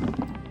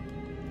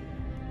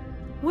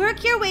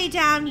 Work your way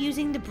down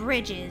using the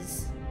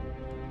bridges.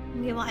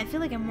 Okay, well, I feel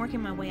like I'm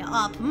working my way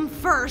up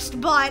first,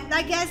 but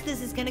I guess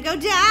this is gonna go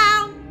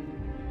down.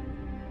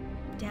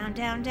 Down,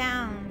 down,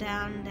 down,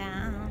 down,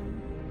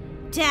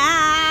 down.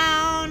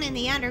 Down in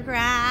the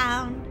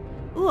underground.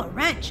 Ooh, a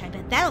wrench. I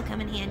bet that'll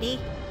come in handy.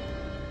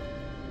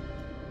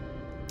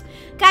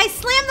 Guys,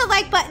 slam the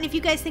like button if you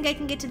guys think I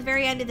can get to the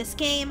very end of this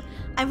game.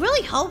 I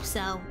really hope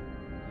so,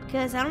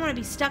 because I don't want to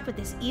be stuck with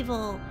this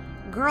evil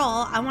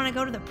girl. I want to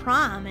go to the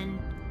prom, and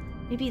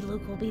maybe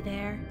Luke will be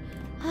there.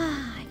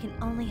 I can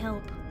only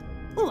hope.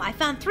 Ooh, I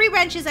found 3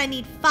 wrenches. I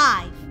need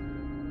 5.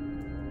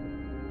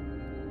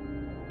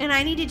 And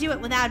I need to do it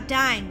without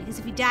dying, because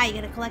if you die, you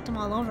gotta collect them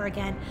all over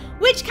again.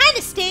 Which kind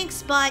of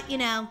stinks, but, you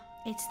know,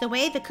 it's the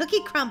way the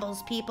cookie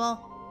crumbles, people.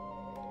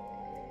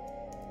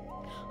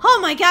 Oh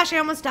my gosh, I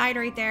almost died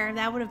right there.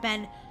 That would have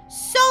been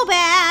so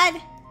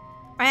bad.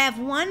 I have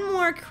one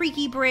more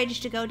creaky bridge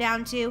to go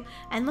down to.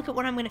 And look at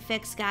what I'm gonna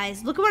fix,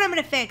 guys. Look at what I'm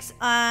gonna fix.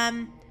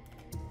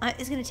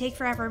 It's gonna take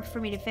forever for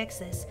me to fix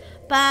this.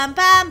 Bum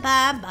bum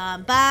bum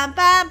bum bum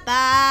bum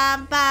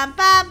bum bum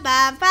bum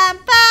bum bum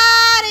bum.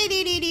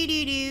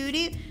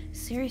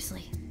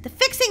 Seriously, the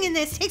fixing in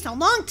this takes a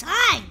long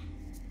time.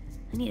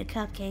 I need a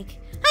cupcake.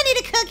 I need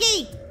a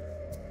cookie.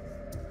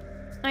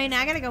 All right, now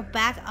I gotta go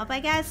back up, I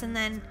guess, and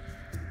then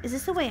is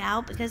this the way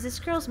out? Because this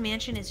girl's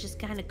mansion is just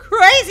kind of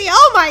crazy.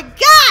 Oh my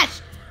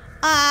gosh!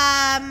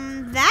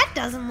 That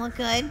doesn't look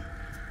good.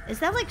 Is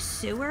that like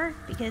sewer?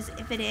 Because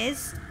if it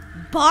is,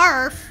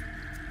 barf.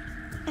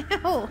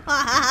 Ew.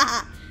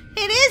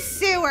 It is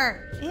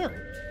sewer. Ew.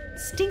 It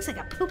stinks like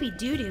a poopy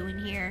doo-doo in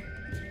here.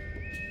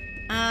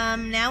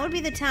 Now would be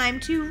the time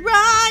to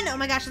run. Oh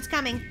my gosh, it's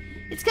coming.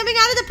 It's coming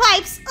out of the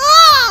pipes.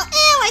 Oh,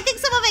 ew, I think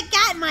some of it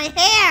got in my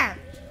hair.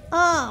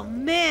 Oh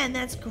man,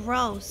 that's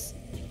gross.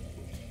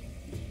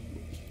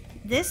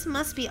 This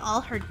must be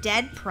all her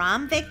dead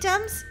prom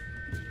victims?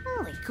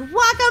 Holy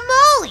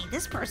guacamole,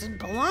 this person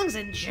belongs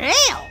in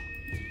jail.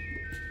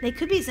 They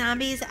could be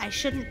zombies. I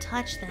shouldn't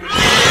touch them. Yep,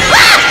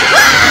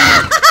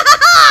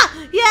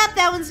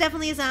 that one's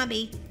definitely a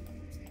zombie.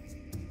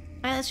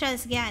 All right, let's try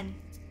this again.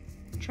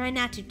 Try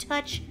not to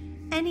touch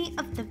any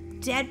of the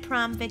dead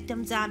prom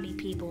victim zombie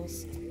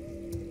peoples.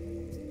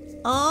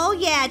 Oh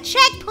yeah,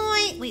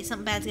 checkpoint. Wait,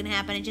 something bad's gonna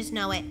happen. I just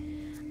know it.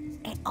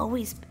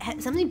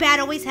 Something bad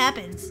always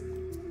happens.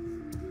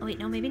 Oh wait,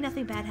 no, maybe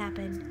nothing bad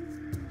happened.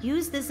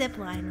 Use the zip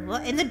line.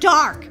 What? In the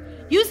dark.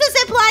 Use the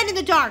zip line in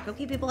the dark.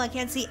 Okay, people, I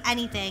can't see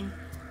anything.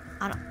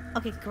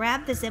 Okay,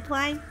 grab the zip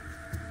line.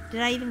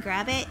 Did I even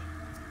grab it?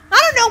 I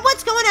don't know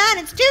what's going on.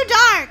 It's too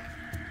dark.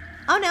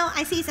 Oh, no,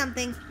 I see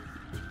something.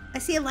 I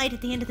see a light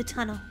at the end of the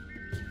tunnel.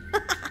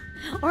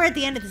 Or at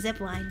the end of the zip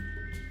line.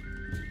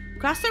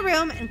 Cross the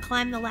room and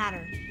climb the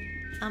ladder.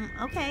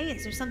 Okay,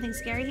 is there something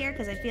scary here?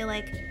 Because I feel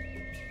like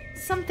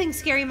something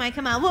scary might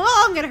come out. Whoa,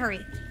 I'm gonna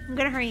hurry. I'm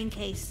gonna hurry in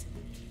case.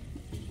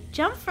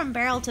 Jump from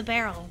barrel to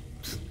barrel.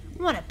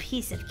 What a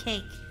piece of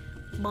cake.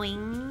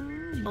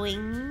 Boing,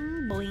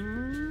 boing,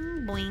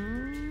 boing,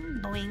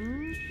 boing,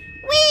 boing.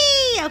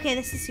 Whee! Okay,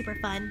 this is super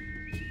fun.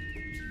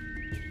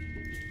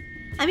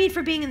 I mean,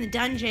 for being in the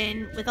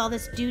dungeon with all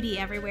this duty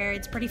everywhere,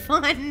 it's pretty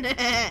fun.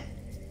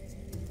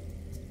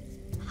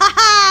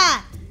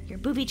 Ha-ha! Your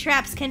booby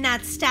traps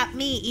cannot stop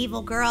me,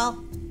 evil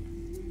girl.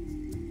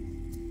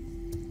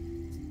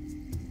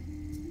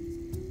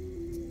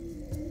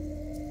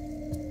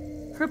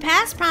 Her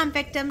past prom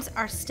victims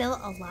are still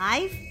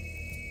alive?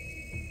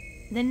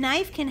 The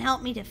knife can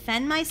help me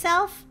defend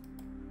myself?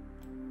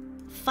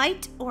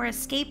 Fight or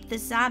escape the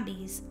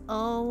zombies?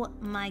 Oh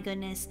my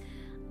goodness.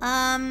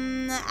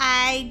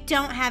 I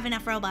don't have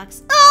enough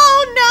Robux.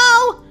 Oh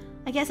no!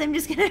 I guess I'm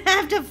just gonna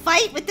have to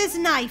fight with this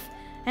knife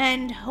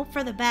and hope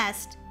for the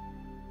best.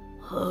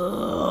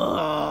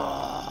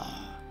 Well,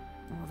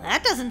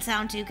 that doesn't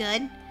sound too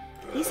good.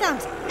 He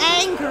sounds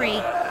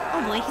angry.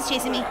 Oh boy, he's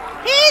chasing me.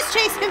 He's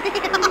chasing me.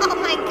 Oh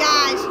my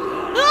gosh.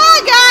 Oh,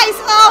 guys.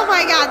 Oh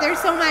my god, there's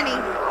so many.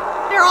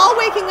 They're all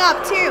waking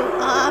up too.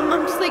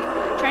 I'm just like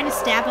trying to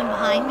stab him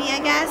behind me, I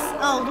guess.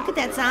 Oh, look at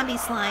that zombie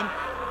slime.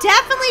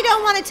 Definitely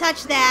don't want to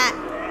touch that.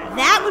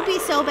 That would be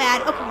so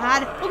bad. Oh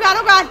god. Oh god.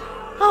 Oh god.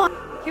 Oh,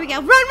 here we go.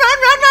 Run, run,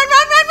 run, run,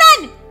 run, run,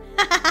 run.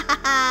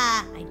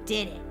 I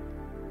did it.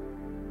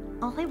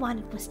 All I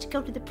wanted was to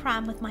go to the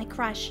prom with my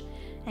crush.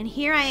 And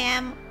here I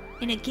am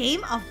in a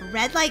game of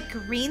red light,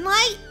 green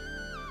light?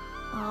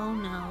 Oh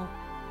no.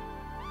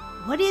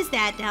 What is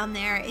that down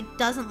there? It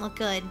doesn't look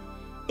good.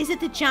 Is it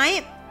the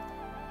giant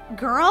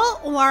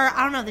girl? Or,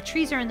 I don't know, the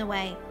trees are in the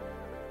way.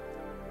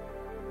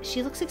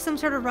 She looks like some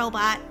sort of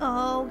robot.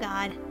 Oh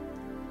god.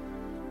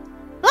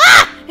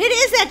 Ah! It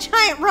is that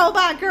giant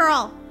robot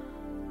girl!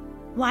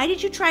 Why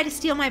did you try to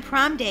steal my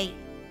prom date?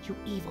 You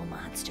evil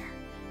monster.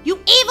 You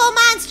evil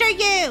monster,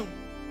 you!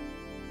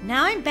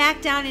 Now I'm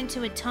back down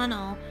into a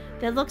tunnel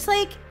that looks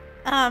like,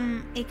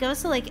 it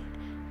goes to like,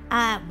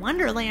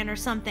 Wonderland or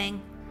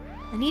something.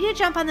 I need to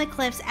jump on the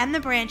cliffs and the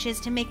branches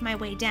to make my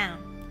way down.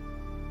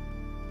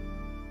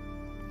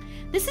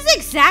 This is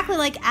exactly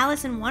like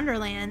Alice in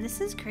Wonderland. This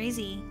is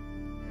crazy.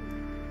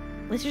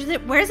 Where's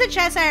the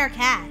Cheshire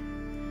Cat?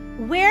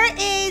 Where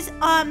is,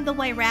 the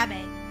White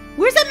Rabbit?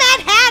 Where's the Mad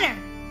Hatter?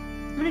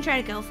 I'm gonna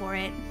try to go for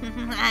it.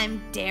 I'm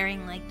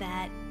daring like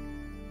that.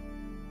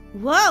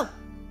 Whoa!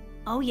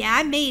 Oh yeah,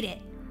 I made it.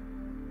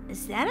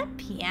 Is that a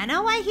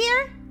piano I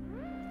hear?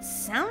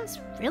 Sounds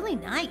really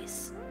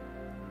nice.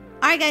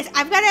 Alright guys,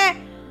 I've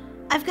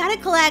gotta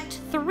collect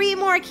 3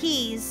 more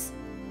keys.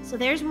 So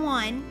there's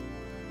 1.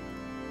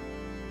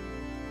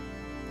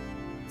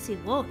 Let's see,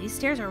 whoa, these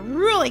stairs are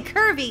really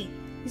curvy.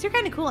 These are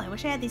kind of cool. I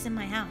wish I had these in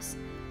my house.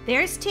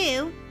 There's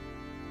 2.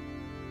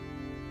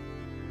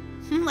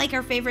 Like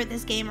our favorite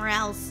this game or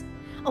else.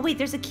 Oh wait,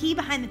 there's a key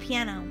behind the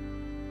piano.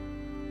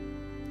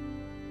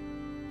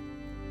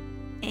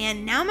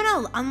 And now I'm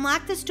gonna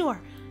unlock this door.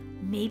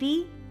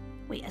 Maybe,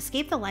 wait,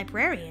 escape the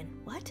librarian.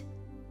 What?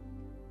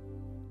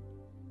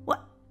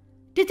 What?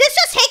 Did this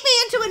just take me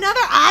into another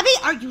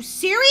obby? Are you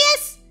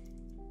serious?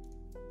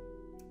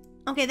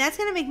 Okay, that's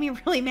gonna make me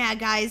really mad,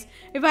 guys.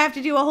 If I have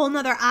to do a whole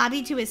nother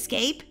obby to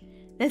escape.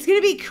 That's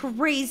gonna be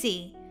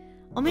crazy.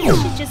 Oh, maybe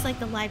she's just like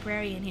the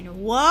librarian here.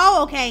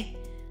 Whoa, okay.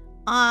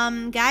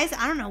 Guys,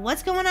 I don't know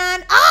what's going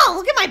on. Oh,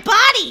 look at my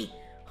body.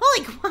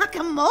 Holy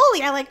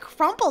guacamole, I like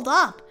crumpled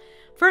up.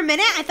 For a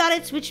minute, I thought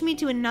it switched me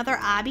to another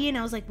obby, and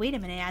I was like, wait a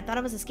minute, I thought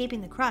I was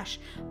escaping the crush.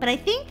 But I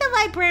think the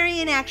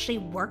librarian actually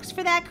works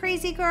for that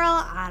crazy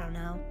girl. I don't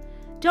know.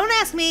 Don't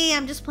ask me,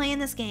 I'm just playing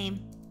this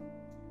game.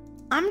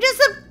 I'm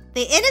just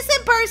the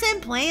innocent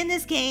person playing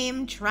this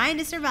game, trying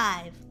to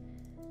survive.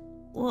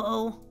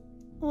 Whoa.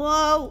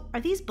 Whoa.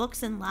 Are these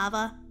books in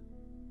lava?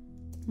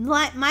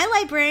 My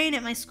librarian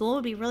at my school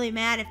would be really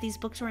mad if these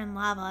books were in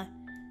lava.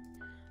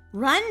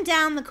 Run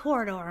down the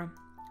corridor.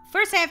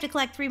 First, I have to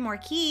collect 3 more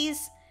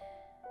keys.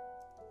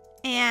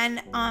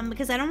 And,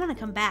 because I don't want to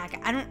come back.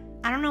 I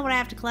don't know what I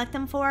have to collect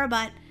them for,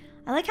 but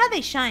I like how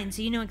they shine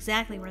so you know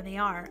exactly where they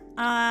are.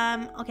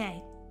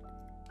 Okay.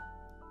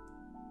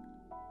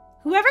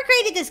 Whoever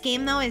created this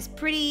game, though, is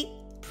pretty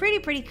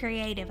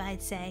creative,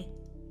 I'd say.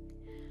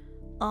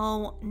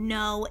 Oh,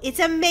 no. It's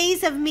a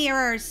maze of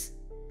mirrors.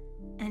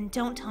 And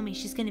don't tell me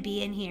she's going to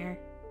be in here.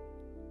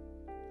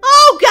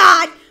 Oh,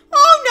 God!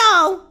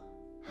 Oh,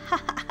 no!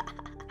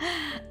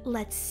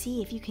 Let's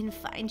see if you can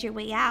find your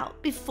way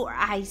out before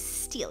I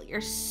steal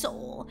your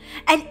soul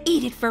and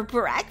eat it for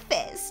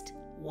breakfast.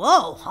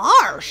 Whoa,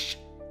 harsh.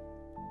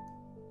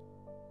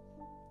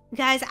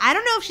 Guys, I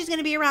don't know if she's going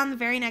to be around the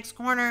very next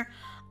corner.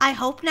 I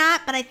hope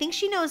not, but I think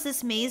she knows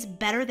this maze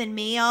better than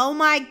me. Oh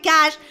my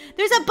gosh,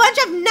 there's a bunch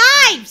of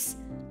knives!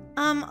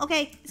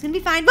 Okay, it's gonna be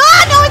fine.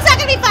 Ah, no, it's not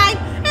gonna be fine!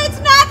 It's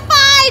not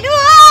fine!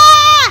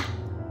 Ah!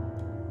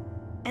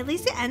 At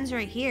least it ends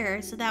right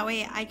here, so that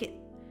way I can...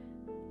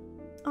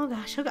 Oh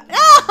gosh, oh gosh.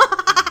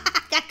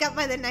 Oh! Got cut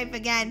by the knife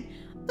again.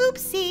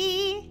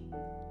 Oopsie.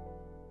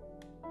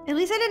 At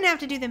least I didn't have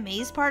to do the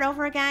maze part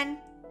over again.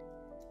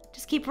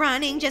 Just keep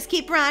running, just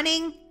keep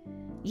running.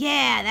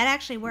 Yeah, that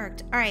actually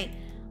worked. All right,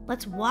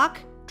 let's walk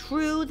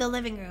through the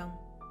living room.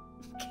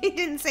 He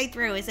didn't say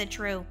through, he said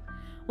true.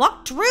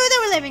 Walk through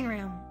the living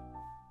room.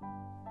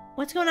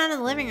 What's going on in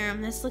the living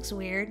room? This looks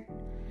weird.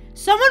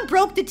 Someone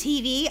broke the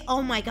TV.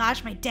 Oh my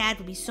gosh, my dad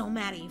would be so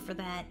mad at you for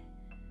that.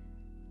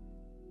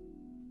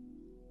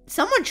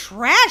 Someone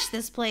trashed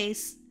this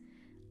place.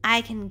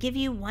 I can give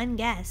you one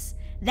guess.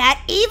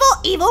 That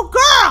evil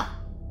girl!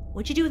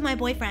 What'd you do with my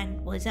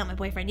boyfriend? Well, he's not my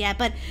boyfriend yet,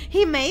 but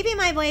he may be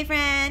my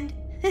boyfriend.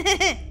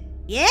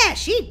 Yeah,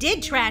 she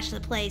did trash the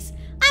place.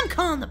 I'm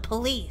calling the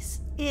police,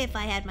 if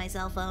I had my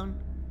cell phone.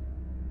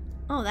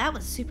 Oh, that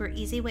was super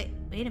easy. Wait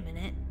a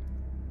minute.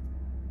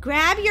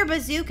 Grab your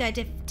bazooka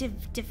to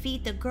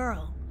defeat the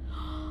girl.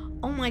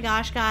 Oh my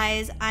gosh,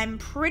 guys. I'm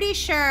pretty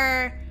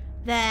sure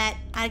that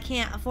I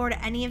can't afford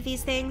any of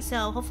these things,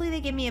 so hopefully they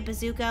give me a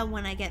bazooka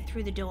when I get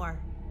through the door.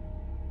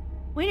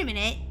 Wait a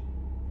minute.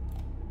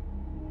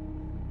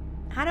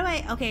 How do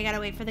I... Okay, I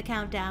gotta wait for the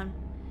countdown.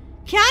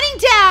 Counting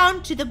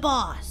down to the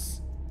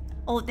boss.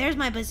 Oh, there's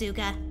my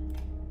bazooka.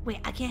 Wait,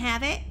 I can't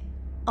have it?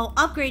 Oh,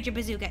 upgrade your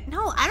bazooka.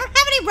 No, I don't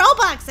have any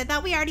Robux. I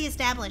thought we already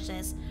established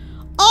this.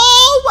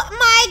 Oh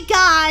my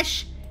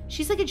gosh.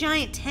 She's like a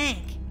giant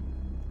tank.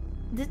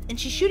 And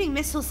she's shooting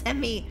missiles at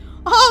me.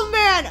 Oh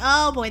man.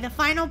 Oh boy, the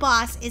final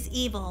boss is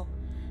evil.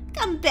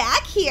 Come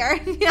back here.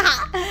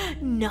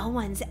 No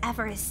one's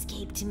ever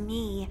escaped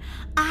me.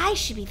 I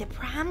should be the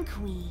prom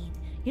queen.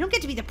 You don't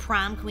get to be the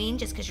prom queen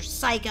just because you're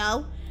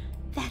psycho.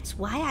 That's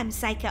why I'm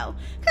psycho.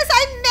 Because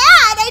I'm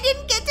mad I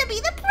didn't get to be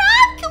the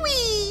prom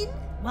queen.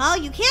 Well,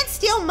 you can't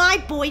steal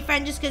my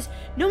boyfriend just because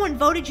no one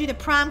voted you the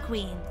prom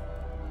queen.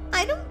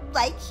 I don't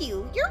like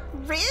you. You're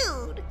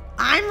rude.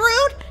 I'm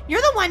rude?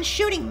 You're the one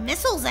shooting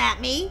missiles at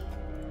me.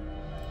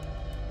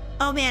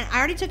 Oh man, I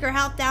already took her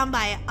health down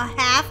by a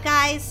half,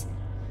 guys.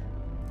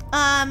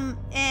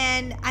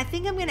 And I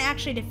think I'm gonna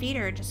actually defeat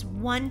her just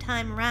one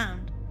time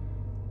around.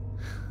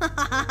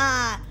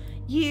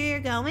 You're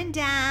going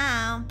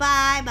down.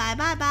 Bye, bye,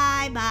 bye,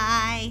 bye,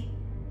 bye.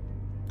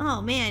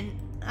 Oh man,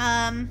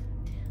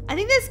 I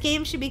think this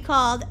game should be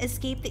called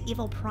Escape the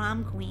Evil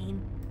Prom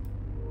Queen.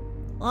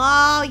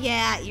 Oh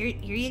yeah, here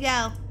you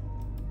go.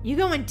 You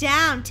going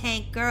down,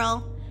 tank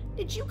girl.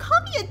 Did you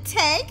call me a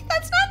tank?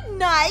 That's not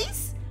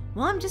nice.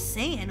 Well, I'm just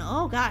saying.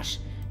 Oh gosh,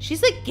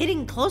 she's like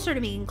getting closer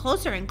to me and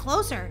closer and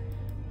closer.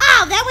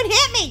 Ow, that one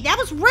hit me. That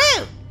was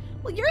rude.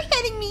 Well, you're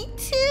hitting me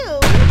too.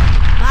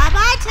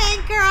 Bye-bye,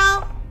 tank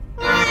girl.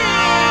 Oh,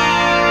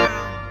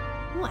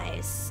 I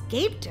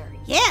escaped her.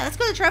 Yeah, let's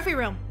go to the trophy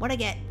room. What'd I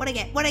get? What'd I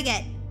get? What'd I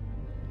get?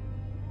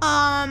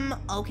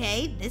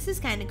 Okay, this is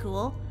kind of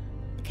cool.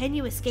 Can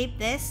you escape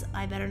this?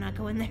 I better not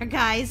go in there,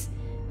 guys.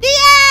 The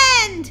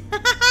end!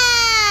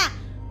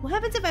 What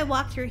happens if I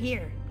walk through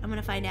here? I'm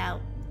gonna find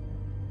out.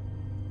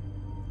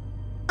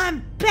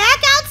 I'm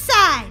back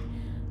outside!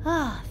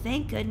 Oh,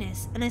 thank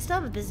goodness. And I still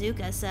have a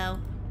bazooka, so...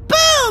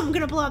 Boom! I'm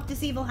gonna blow up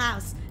this evil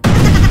house.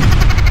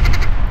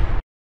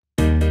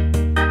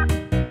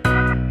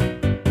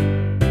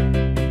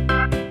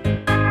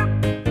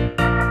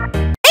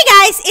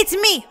 It's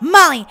me,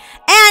 Molly.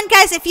 And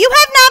guys, if you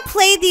have not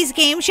played these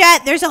games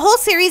yet, there's a whole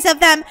series of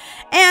them,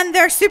 and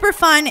they're super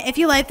fun if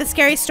you like the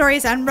scary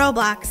stories on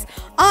Roblox.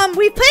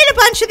 We've played a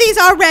bunch of these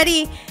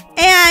already,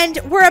 and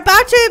we're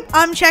about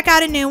to check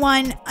out a new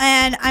one,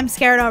 and I'm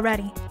scared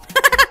already. I'm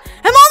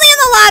only in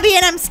the lobby,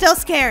 and I'm still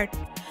scared.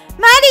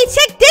 Molly,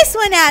 check this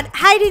one out.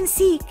 Hide and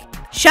seek.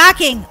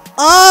 Shocking.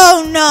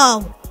 Oh,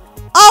 no.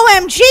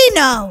 OMG,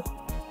 no.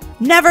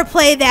 Never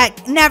playing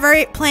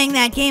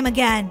that game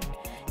again.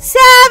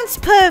 Sounds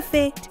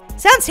perfect.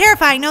 Sounds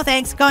terrifying. No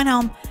thanks. Going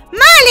home.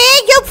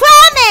 Molly, you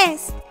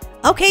promised.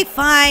 Okay,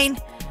 fine.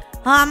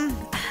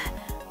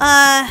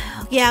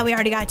 Yeah, we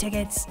already got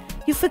tickets.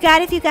 You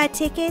forgot if you got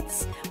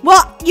tickets?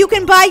 Well, you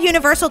can buy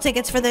Universal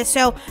tickets for this,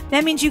 so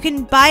that means you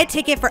can buy a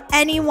ticket for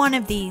any one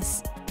of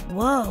these.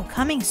 Whoa,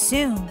 coming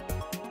soon.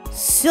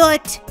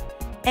 Soot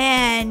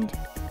and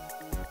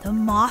the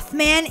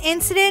Mothman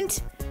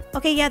incident?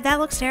 Okay, yeah, that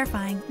looks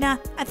terrifying. Nah,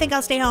 I think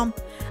I'll stay home.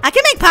 I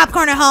can make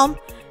popcorn at home.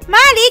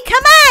 Molly,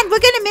 come on! We're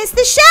gonna miss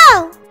the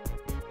show!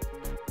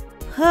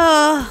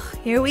 Oh,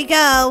 here we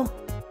go.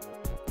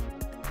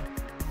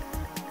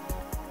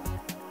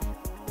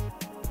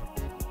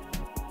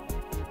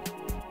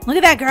 Look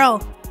at that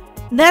girl.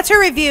 That's her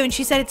review, and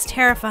she said it's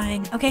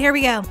terrifying. Okay, here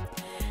we go.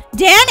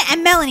 Dan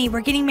and Melanie were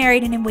getting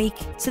married in a week,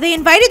 so they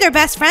invited their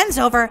best friends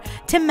over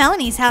to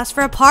Melanie's house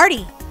for a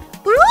party.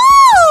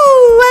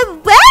 Ooh, a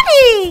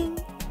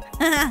wedding!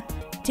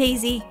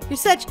 Daisy, you're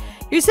such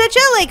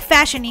a, like,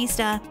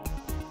 fashionista.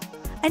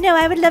 I know,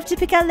 I would love to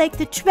pick out like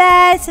the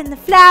dress and the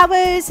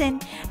flowers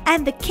and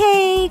the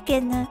cake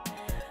and the...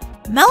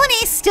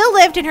 Melanie still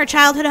lived in her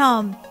childhood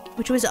home,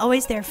 which was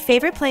always their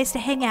favorite place to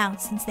hang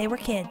out since they were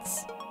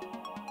kids.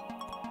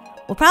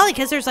 Well, probably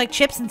because there's like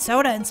chips and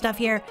soda and stuff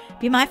here.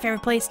 Be my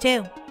favorite place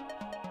too.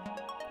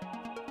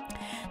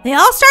 They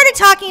all started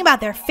talking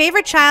about their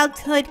favorite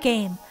childhood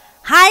game,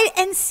 hide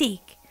and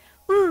seek.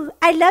 Ooh,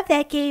 I love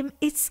that game.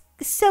 It's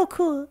so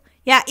cool.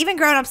 Yeah, even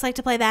grown-ups like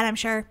to play that, I'm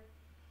sure.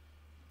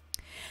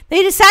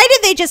 They decided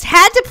they just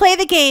had to play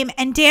the game,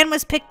 and Dan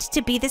was picked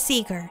to be the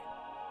seeker.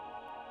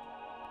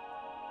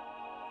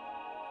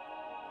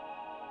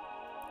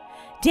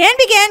 Dan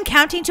began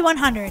counting to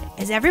 100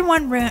 as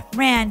everyone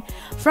ran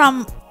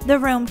from the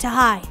room to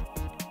hide.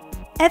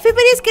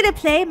 Everybody's gonna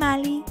play,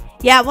 Molly.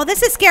 Yeah, well,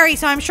 this is scary,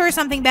 so I'm sure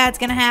something bad's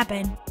gonna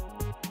happen.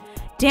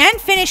 Dan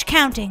finished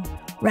counting.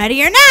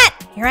 Ready or not,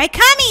 here I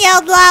come, he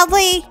yelled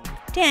loudly.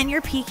 Dan,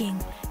 you're peeking.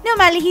 No,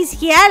 Molly,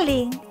 he's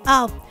yelling.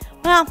 Oh,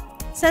 well,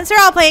 since they're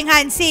all playing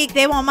hide and seek,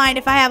 they won't mind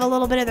if I have a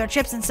little bit of their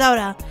chips and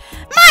soda.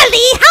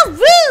 Molly, how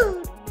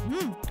rude!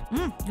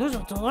 Those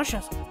are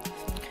delicious.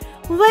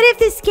 What if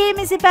this game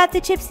is about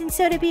the chips and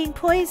soda being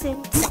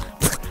poisoned?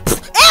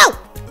 Ew!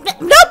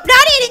 Nope,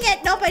 not eating it.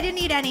 Nope, I didn't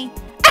eat any.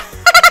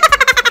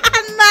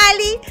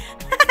 Molly,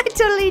 I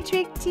totally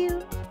tricked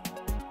you.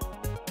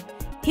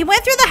 He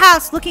went through the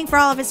house looking for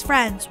all of his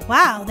friends.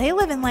 Wow, they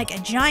live in like a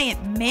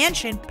giant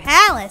mansion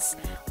palace.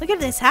 Look at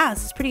this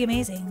house. It's pretty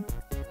amazing.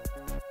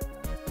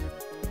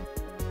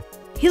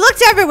 He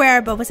looked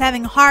everywhere, but was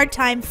having a hard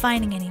time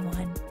finding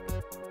anyone.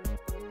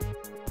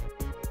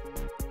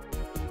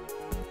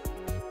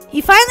 He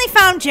finally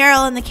found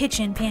Gerald in the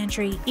kitchen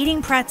pantry,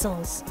 eating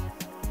pretzels.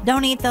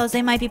 Don't eat those,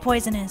 they might be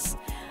poisonous.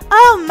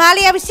 Oh,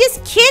 Molly, I was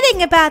just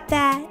kidding about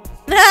that.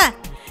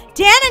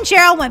 Dan and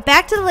Gerald went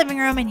back to the living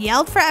room and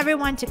yelled for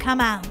everyone to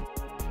come out.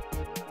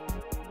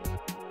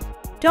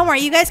 Don't worry,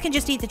 you guys can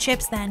just eat the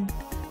chips then.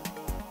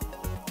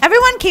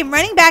 Everyone came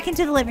running back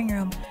into the living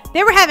room.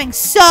 They were having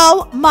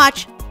so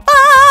much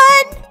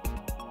fun.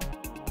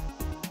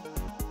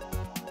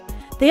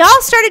 They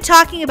all started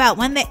talking about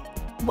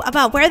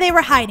where they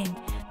were hiding.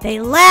 They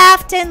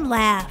laughed and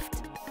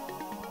laughed.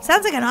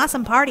 Sounds like an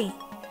awesome party.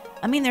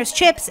 I mean, there's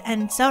chips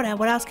and soda.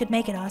 What else could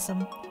make it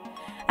awesome?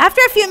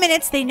 After a few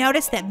minutes, they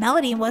noticed that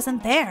Melanie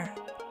wasn't there.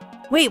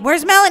 Wait,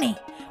 where's Melanie?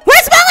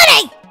 Where's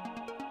Melanie?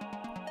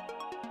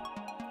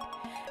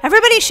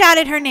 Everybody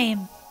shouted her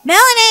name.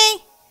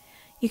 Melanie!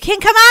 You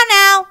can come out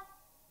now.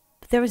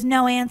 But there was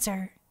no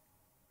answer.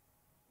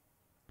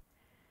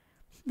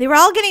 They were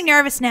all getting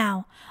nervous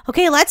now.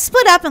 Okay, let's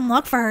split up and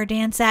look for her,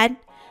 Dan said.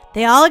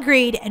 They all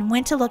agreed and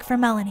went to look for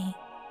Melanie.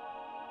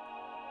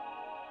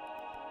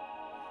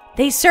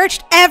 They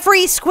searched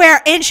every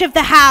square inch of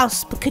the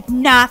house, but could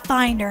not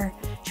find her.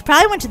 She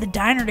probably went to the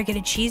diner to get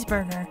a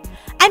cheeseburger.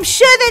 I'm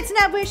sure that's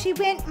not where she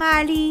went,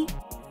 Molly.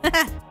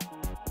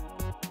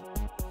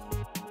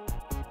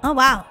 Oh,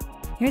 wow.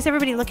 Here's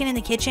everybody looking in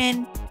the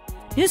kitchen.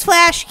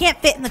 Newsflash, she can't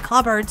fit in the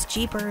cupboards.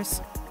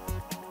 Jeepers.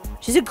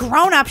 She's a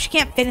grown-up. She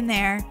can't fit in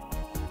there.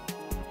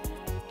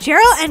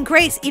 Gerald and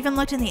Grace even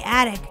looked in the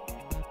attic.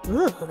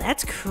 Ooh,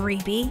 that's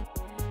creepy.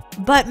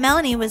 But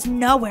Melanie was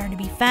nowhere to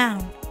be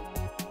found.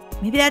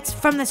 Maybe that's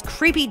from this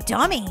creepy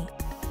dummy.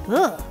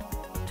 Ugh.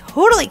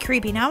 Totally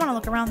creepy. Now I want to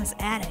look around this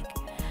attic.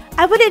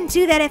 I wouldn't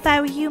do that if I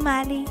were you,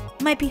 Molly.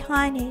 Might be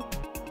haunted.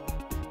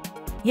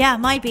 Yeah,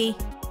 might be.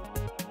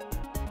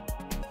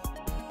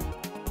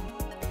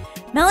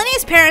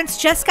 Melanie's parents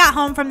just got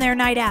home from their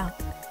night out.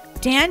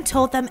 Dan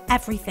told them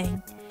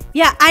everything.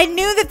 Yeah, I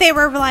knew that they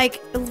were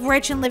like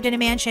rich and lived in a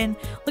mansion.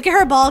 Look at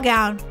her ball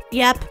gown.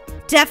 Yep,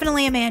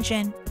 definitely a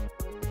mansion.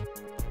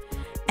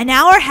 An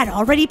hour had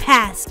already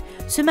passed,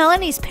 so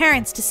Melanie's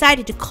parents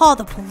decided to call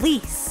the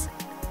police.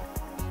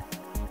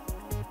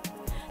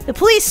 The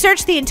police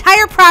searched the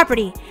entire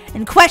property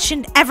and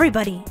questioned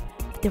everybody,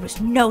 but there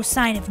was no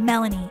sign of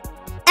Melanie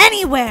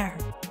anywhere.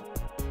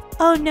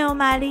 Oh no,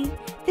 Molly.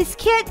 This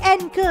can't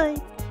end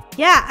good.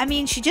 Yeah, I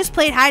mean, she just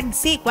played hide and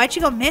seek. Why'd she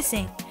go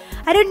missing?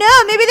 I don't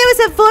know. Maybe there was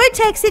a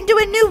vortex into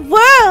a new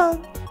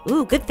world.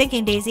 Ooh, good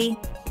thinking, Daisy.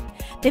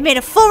 They made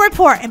a full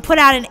report and put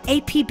out an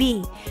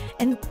APB,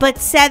 but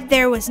said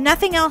there was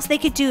nothing else they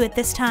could do at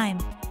this time.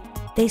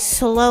 They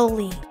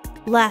slowly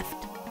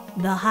left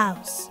the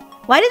house.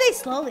 Why did they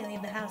slowly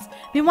leave the house?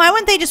 I mean, why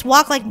wouldn't they just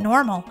walk like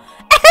normal?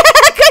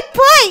 Good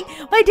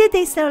point! Why did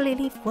they slowly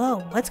leave? Whoa,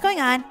 what's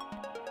going on?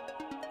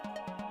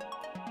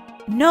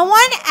 No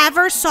one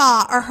ever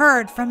saw or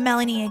heard from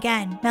Melanie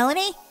again.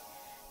 Melanie?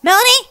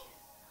 Melanie?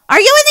 Are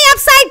you in the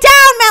upside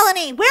down,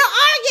 Melanie? Where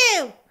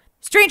are you?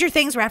 Stranger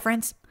Things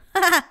reference.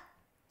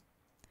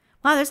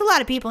 Wow, there's a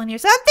lot of people in here.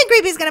 Something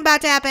creepy is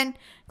about to happen.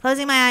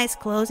 Closing my eyes.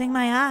 Closing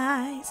my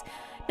eyes.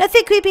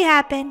 Nothing creepy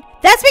happened.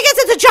 That's because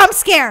it's a jump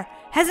scare.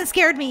 Hasn't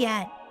scared me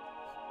yet.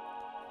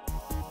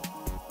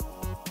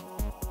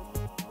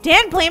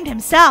 Dan blamed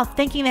himself,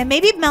 thinking that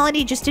maybe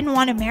Melanie just didn't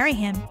want to marry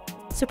him.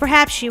 So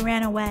perhaps she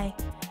ran away.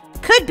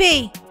 Could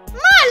be.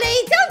 Molly,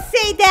 don't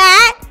say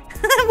that.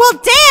 Well,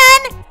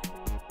 Dan!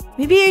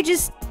 Maybe you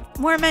just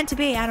weren't meant to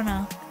be. I don't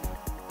know.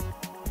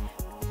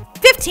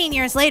 15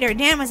 years later,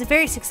 Dan was a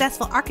very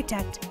successful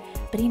architect,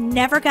 but he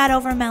never got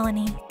over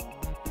Melanie.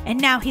 And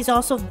now he's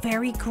also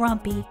very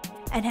grumpy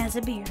and has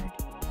a beard.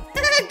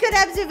 Good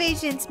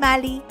observation,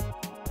 Smiley.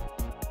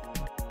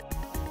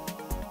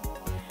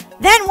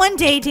 Then one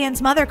day,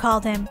 Dan's mother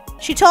called him.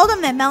 She told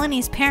him that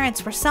Melanie's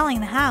parents were selling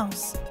the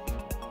house.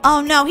 Oh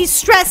no, he's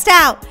stressed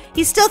out.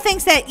 He still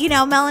thinks that,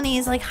 Melanie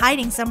is like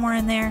hiding somewhere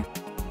in there.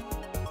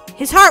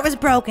 His heart was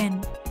broken.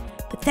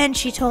 But then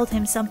she told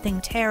him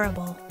something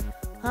terrible.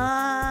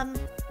 I'm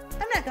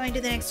not going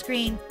to the next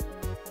screen.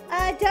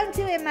 Don't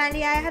do it,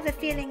 Molly. I have a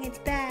feeling it's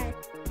bad.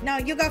 No,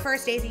 you go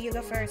first, Daisy. You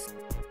go first.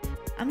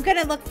 I'm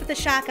gonna look for the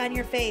shock on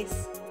your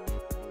face.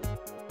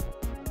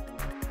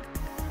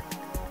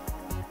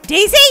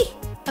 Daisy?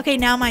 Okay,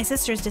 now my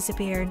sister's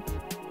disappeared.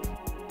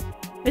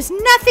 There's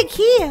nothing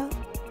here.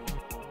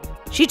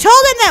 She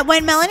told him that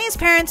when Melanie's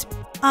parents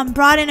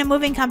brought in a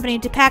moving company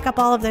to pack up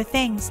all of their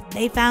things,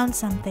 they found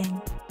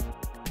something.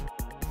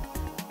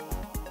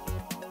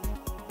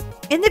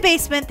 In the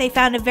basement, they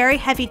found a very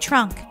heavy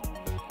trunk.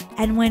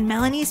 And when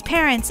Melanie's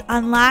parents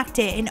unlocked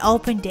it and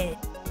opened it,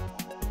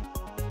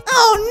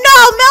 oh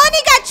no!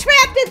 Melanie got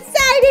trapped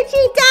inside and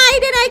she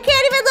died and I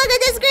can't even look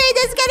at the screen.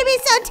 This is gonna be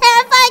so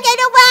terrifying. I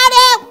don't want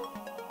it.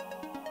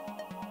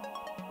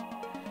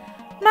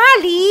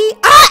 Molly!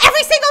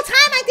 Every single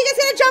time I think it's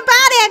gonna jump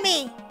out at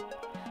me.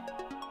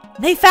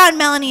 They found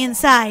Melanie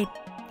inside.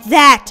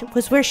 That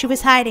was where she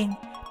was hiding.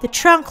 The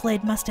trunk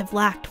lid must have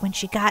locked when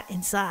she got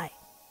inside.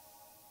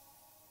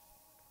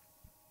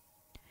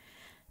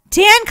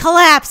 Dan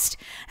collapsed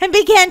and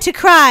began to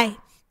cry.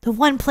 The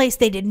one place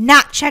they did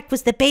not check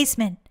was the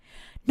basement.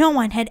 No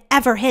one had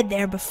ever hid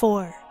there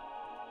before.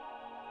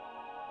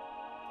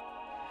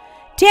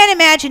 Dan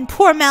imagined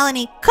poor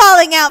Melanie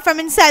calling out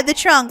from inside the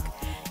trunk,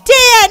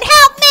 "Dan,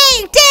 help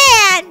me,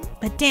 Dan!"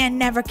 But Dan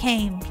never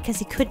came because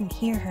he couldn't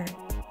hear her.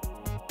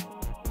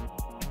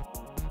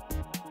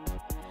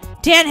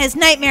 Dan has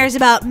nightmares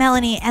about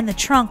Melanie and the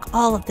trunk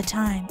all of the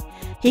time.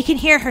 He can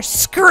hear her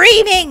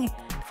screaming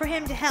for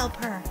him to help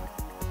her.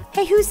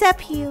 Hey, who's up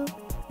here?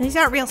 These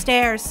aren't real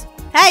stairs.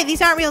 Hey,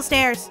 these aren't real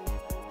stairs.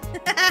 Oh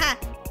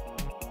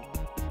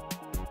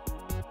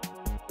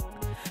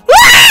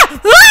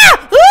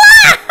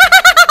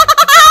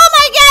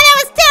my god, that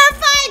was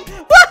terrifying!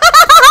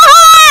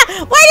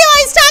 Why do you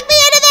always talk me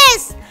into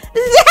this?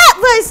 That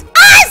was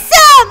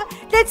awesome!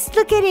 Let's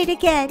look at it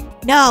again.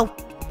 No.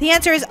 The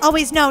answer is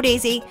always no,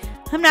 Daisy.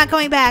 I'm not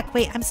going back.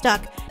 Wait, I'm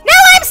stuck. No,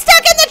 I'm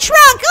stuck in the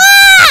trunk!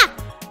 Ah!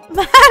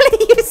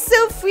 Molly, you're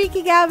so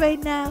freaking out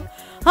right now.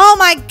 Oh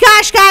my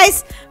gosh,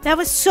 guys! That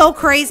was so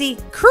crazy.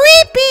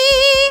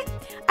 Creepy!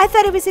 I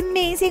thought it was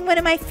amazing. One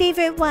of my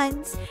favorite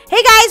ones.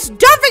 Hey guys,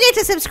 don't forget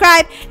to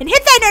subscribe and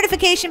hit that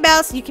notification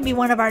bell so you can be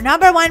one of our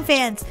 #1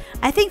 fans.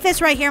 I think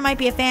this right here might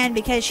be a fan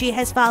because she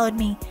has followed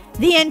me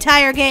the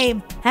entire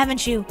game.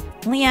 Haven't you,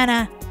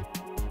 Liana?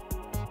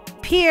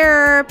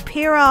 Pirode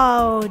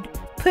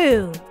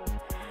Poo.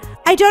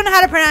 I don't know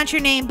how to pronounce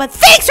your name, but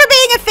thanks for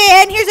being a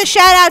fan. Here's a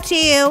shout out to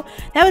you.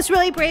 That was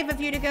really brave of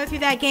you to go through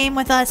that game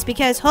with us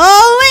because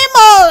holy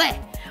moly,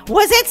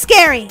 was it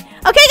scary.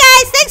 Okay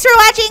guys, thanks for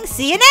watching.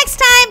 See you next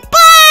time.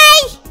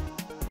 Bye!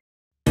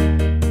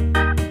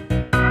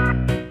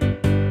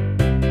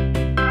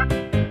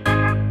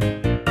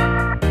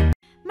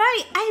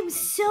 Mari, I'm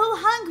so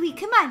hungry.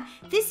 Come on,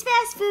 this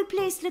fast food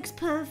place looks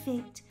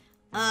perfect.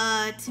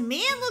 To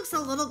me it looks a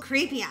little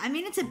creepy. I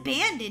mean, it's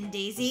abandoned,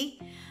 Daisy.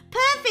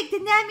 Perfect,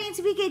 and that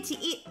means we get to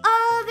eat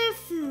all their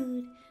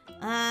food.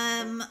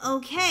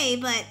 Okay,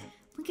 but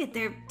look at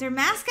their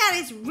mascot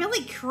is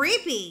really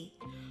creepy.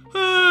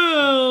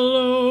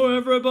 Hello,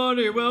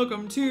 everybody.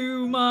 Welcome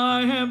to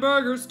my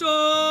hamburger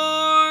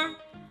store.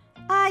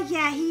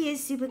 Yeah, he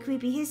is super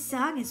creepy. His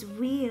song is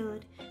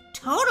weird.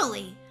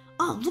 Totally.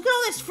 Oh, look at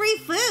all this free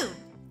food.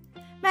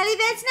 Molly,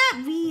 that's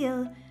not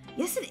real.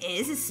 Yes, it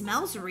is. It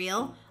smells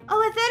real. Oh,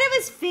 I thought it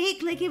was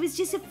fake, like it was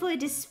just for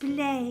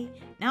display.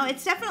 No,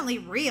 it's definitely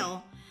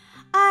real.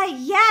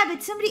 Yeah,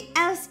 but somebody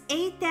else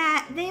ate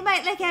that. They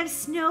might like have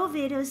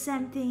Snowvid or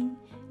something.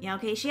 Yeah,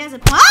 okay, she has a...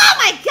 Oh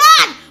my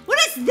god! What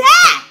is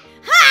that?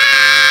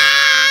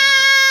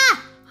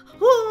 Ah!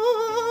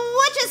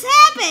 What just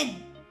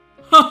happened?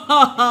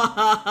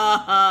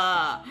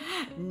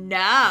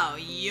 Now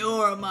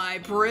you're my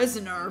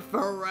prisoner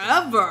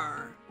forever.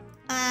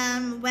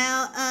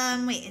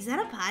 Wait, is that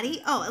a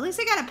potty? Oh, at least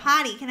I got a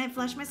potty. Can I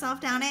flush myself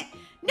down it?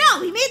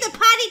 No, he made the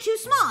potty too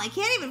small. I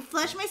can't even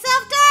flush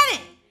myself down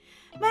it.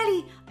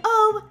 Molly,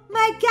 oh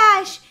my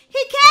gosh,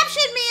 he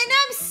captured me and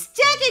I'm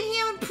stuck in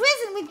here in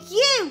prison with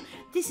you.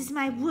 This is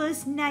my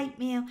worst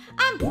nightmare.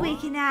 I'm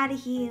breaking out of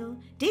here.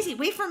 Daisy,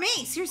 wait for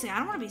me. Seriously, I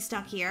don't want to be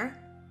stuck here.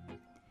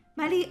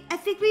 Molly, I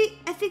think we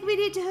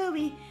need to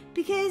hurry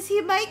because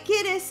he might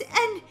get us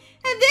and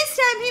this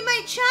time he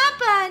might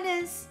chomp on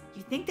us.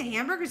 You think the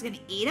hamburger's gonna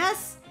eat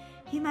us?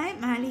 He might,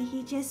 Molly.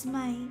 He just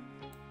might.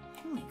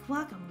 Holy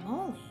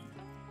guacamole.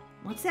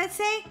 What's that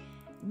say?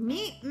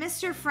 Meet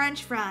Mr.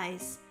 French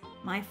Fries.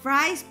 My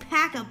fries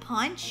pack a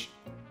punch?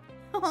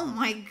 Oh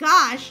my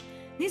gosh.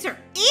 These are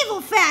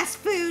evil fast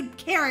food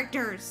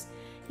characters.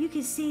 You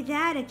can say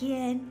that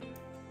again.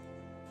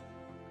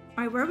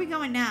 All right, where are we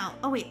going now?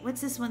 Oh, wait,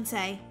 what's this one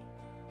say?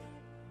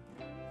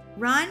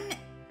 Run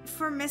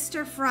for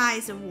Mr.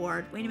 Fry's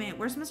award. Wait a minute,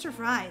 where's Mr.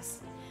 Fry's?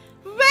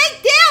 Right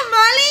there,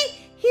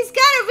 Molly! He's got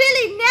a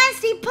really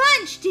nasty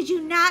punch. Did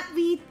you not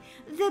read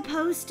the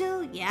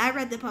poster? Yeah, I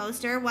read the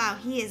poster. Wow,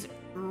 he is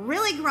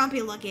really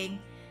grumpy looking.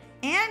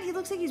 And he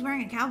looks like he's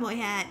wearing a cowboy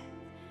hat.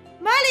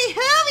 Molly,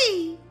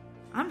 hurry!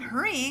 I'm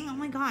hurrying. Oh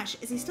my gosh,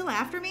 is he still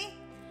after me?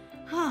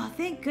 Oh,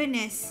 thank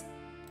goodness.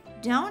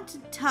 Don't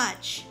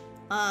touch.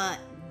 Duh.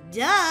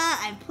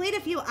 I've played a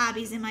few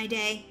obbies in my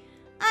day.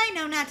 I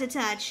know not to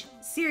touch.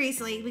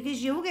 Seriously,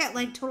 because you will get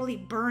like totally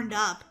burned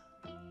up.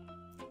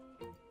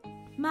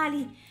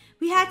 Molly,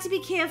 we have to be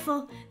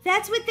careful.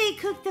 That's what they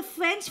cook the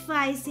French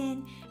fries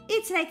in.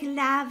 It's like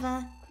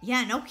lava.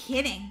 Yeah, no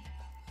kidding.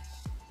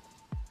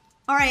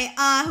 All right,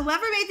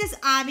 whoever made this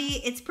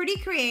obby, it's pretty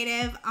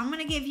creative. I'm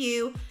gonna give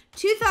you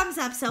 2 thumbs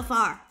up so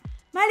far.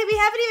 Molly, we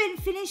haven't even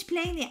finished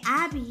playing the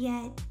obby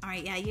yet. All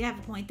right, yeah, you have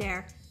a point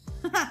there.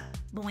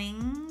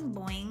 Boing,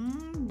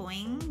 boing,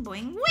 boing,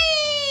 boing,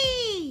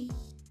 whee!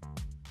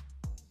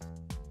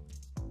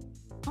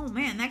 Oh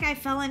man, that guy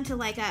fell into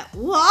like a,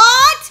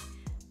 what?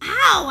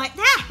 Ow,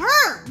 that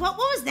hurt. What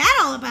was that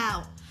all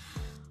about?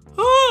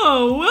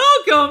 Oh,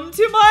 welcome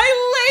to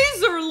my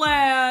laser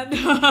land.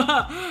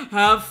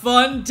 Have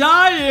fun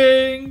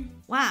dying.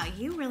 Wow,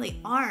 you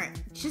really are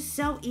just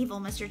so evil,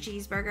 Mr.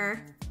 Cheeseburger.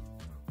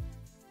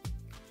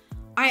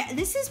 All right,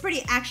 this is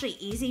pretty actually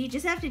easy. You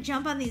just have to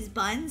jump on these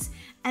buns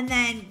and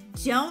then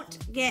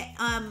don't get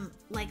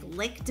like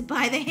licked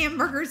by the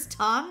hamburger's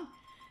tongue,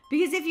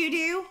 because if you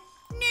do,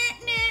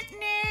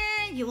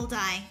 you will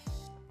die.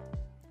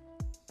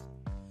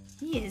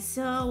 He is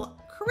so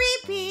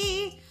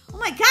creepy. Oh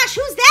my gosh,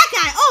 who's that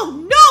guy? Oh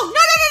no.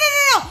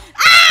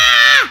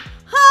 Ah!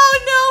 Oh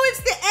no,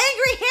 it's the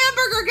angry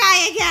hamburger guy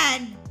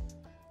again.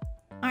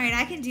 All right,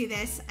 I can do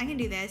this.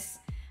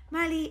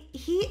 Molly,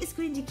 he is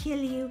going to kill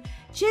you.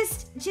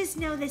 Just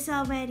know this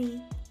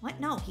already. What?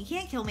 No, he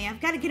can't kill me.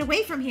 I've got to get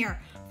away from here.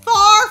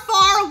 Far,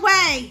 far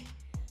away.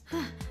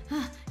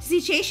 Does he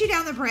chase you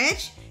down the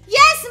bridge?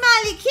 Yes,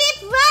 Molly,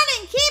 keep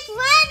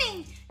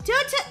running.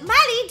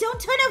 Molly, don't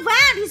turn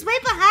around. He's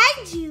right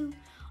behind you.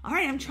 All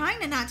right, I'm trying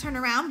to not turn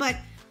around, but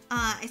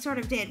I sort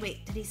of did.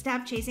 Wait, did he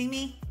stop chasing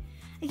me?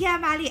 Yeah,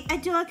 Molly, a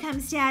door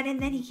comes down and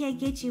then he can't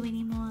get you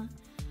anymore.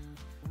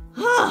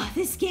 Oh,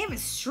 this game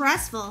is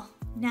stressful.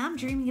 Now I'm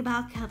dreaming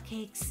about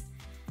cupcakes.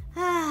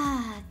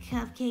 Ah,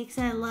 cupcakes,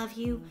 I love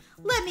you.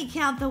 Let me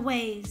count the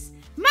ways.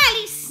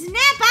 Molly,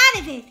 snap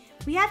out of it.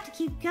 We have to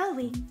keep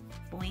going.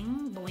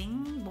 Boing,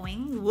 boing,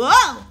 boing.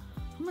 Whoa!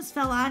 Almost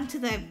fell onto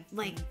the,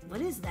 like,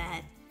 what is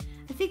that?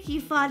 I think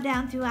you fall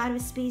down through outer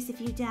space if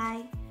you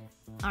die.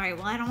 All right,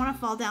 well, I don't want to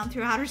fall down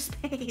through outer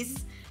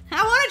space.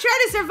 I want to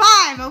try to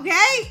survive,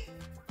 okay?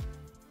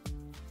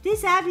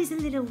 This obby's a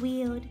little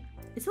weird.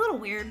 It's a little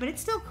weird, but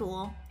it's still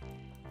cool.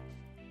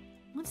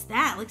 What's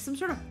that? Like some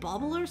sort of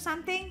bubble or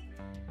something?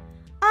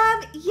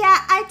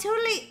 Yeah, I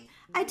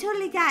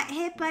totally got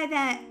hit by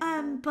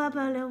that,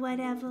 bubble or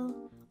whatever.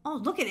 Oh,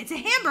 look at it. It's a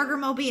hamburger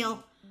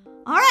mobile.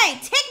 All right,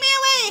 take me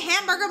away,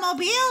 hamburger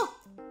mobile.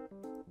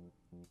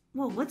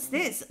 Whoa, what's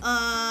this?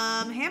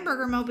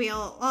 Hamburger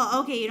mobile.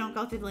 Oh, okay, you don't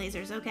go through the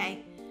lasers.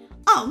 Okay.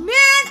 Oh,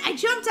 man, I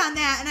jumped on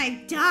that and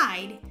I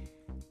died.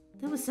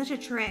 That was such a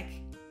trick.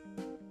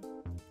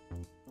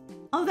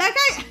 Oh, that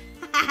guy.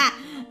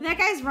 That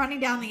guy's running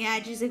down the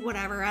edge. He's like,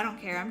 whatever, I don't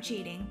care. I'm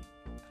cheating.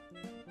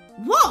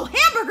 Whoa,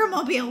 hamburger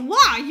mobile.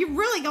 Wow, you're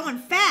really going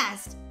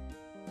fast.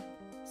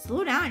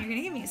 Slow down. You're going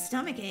to give me a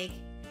stomach ache.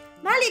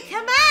 Molly,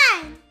 come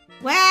on.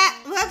 Well,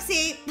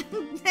 whoopsie.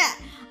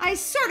 I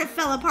sort of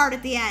fell apart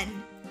at the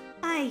end.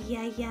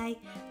 Ay.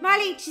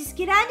 Molly, just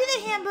get onto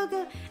the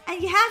hamburger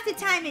and you have to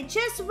time it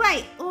just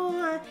right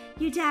or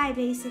you die,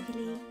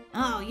 basically.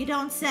 Oh, you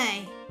don't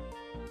say.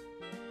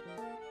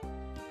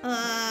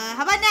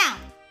 How about now?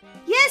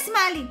 Yes,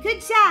 Molly, good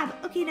job.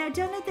 Okay, now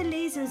don't let the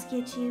lasers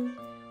get you.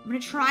 I'm gonna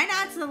try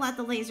not to let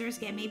the lasers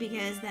get me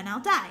because then I'll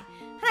die.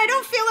 And I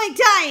don't feel like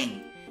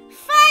dying.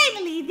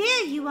 Finally,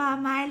 there you are,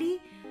 Molly.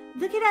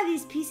 Look at all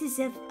these pieces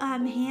of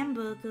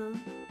hamburger.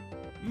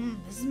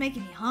 This is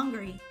making me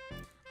hungry.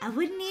 I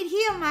wouldn't eat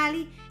here,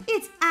 Molly.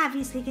 It's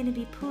obviously gonna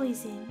be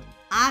poisoned.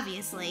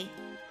 Obviously.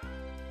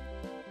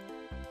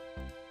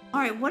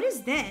 All right, what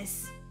is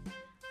this?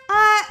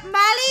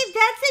 Molly,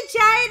 that's a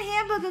giant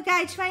hamburger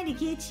guy trying to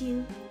get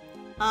you.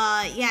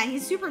 Yeah,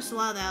 he's super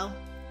slow though.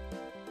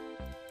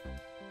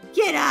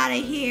 Get out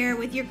of here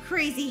with your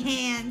crazy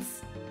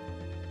hands.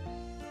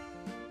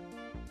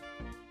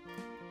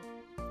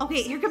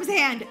 Okay, here comes a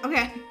hand.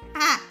 Okay.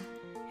 Ha!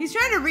 He's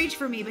trying to reach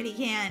for me, but he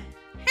can't.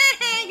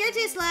 You're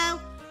too slow.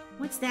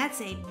 What's that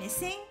say?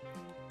 Missing?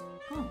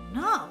 Oh,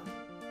 no.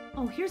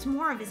 Oh, here's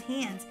more of his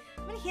hands.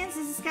 How many hands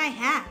does this guy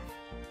have?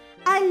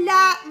 A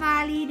lot,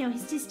 Molly. No,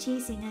 he's just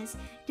chasing us.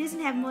 He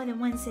doesn't have more than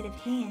one set of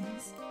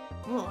hands.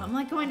 Whoa, I'm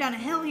like going down a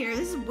hill here.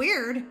 This is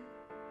weird.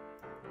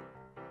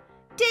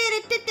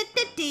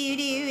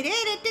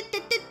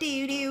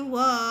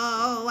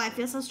 Whoa, I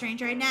feel so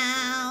strange right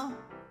now.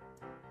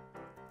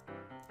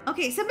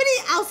 Okay, somebody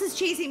else is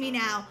chasing me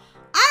now.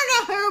 I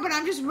don't know who, but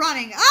I'm just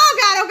running. Oh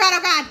God, oh God,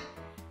 oh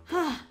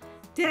God.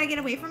 Did I get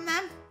away from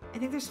them? I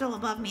think they're still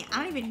above me. I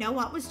don't even know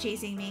what was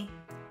chasing me.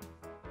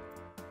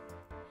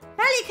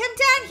 Molly, come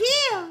down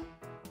here.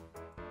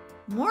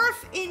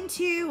 Morph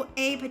into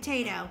a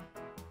potato.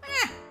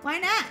 Why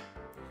not?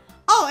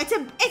 Oh, it's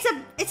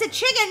a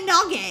chicken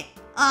nugget.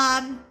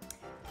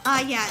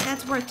 Yeah,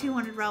 that's worth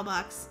 200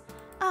 Robux.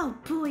 Oh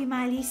boy,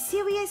 Molly,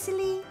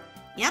 seriously?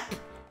 Yep,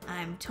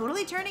 I'm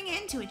totally turning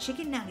into a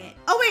chicken nugget.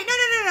 Oh wait,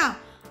 no.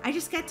 I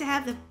just got to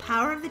have the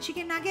power of the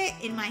chicken nugget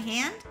in my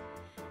hand.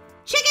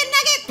 Chicken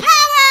nugget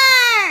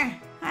power!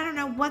 I don't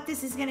know what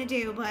this is gonna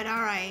do, but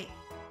all right.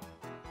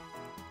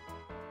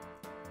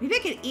 Maybe I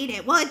could eat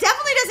it. Well, it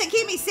definitely doesn't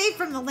keep me safe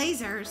from the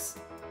lasers.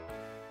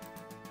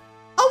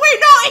 Oh wait,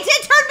 no, it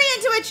did turn me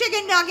into a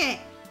chicken nugget.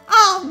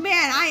 Oh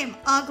man, I am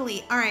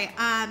ugly. All right,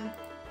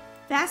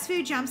 fast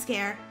food jump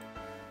scare.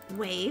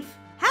 Wave.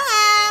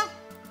 Hello.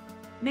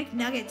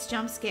 McNuggets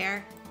jump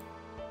scare.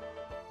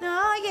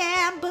 Oh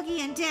yeah, I'm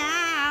boogieing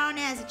down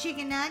as a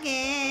chicken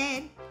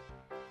nugget.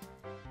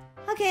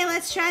 Okay,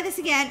 let's try this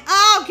again.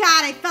 Oh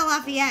God, I fell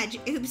off the edge.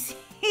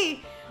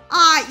 Oopsie.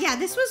 Yeah,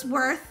 this was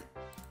worth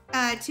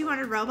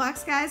 200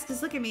 Robux, guys,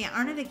 because look at me.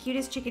 Aren't I the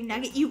cutest chicken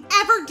nugget you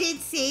ever did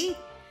see?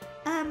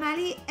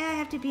 Molly, I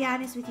have to be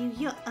honest with you.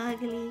 You're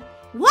ugly.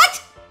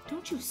 What?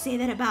 Don't you say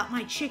that about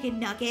my chicken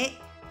nugget.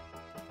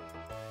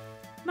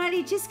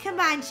 Molly, just come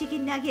on,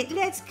 chicken nugget.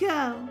 Let's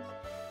go.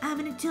 I'm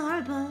an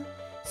adorable,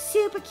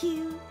 super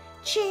cute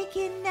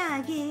chicken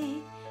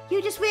nugget.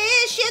 You just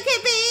wish you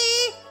could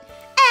be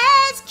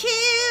as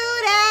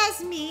cute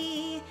as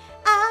me.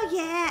 Oh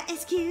yeah,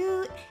 as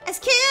cute as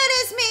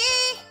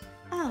me.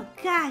 Oh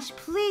gosh,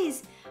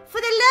 please,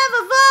 for the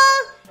love of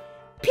all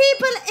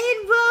people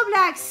in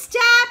Roblox,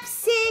 stop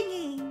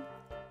singing.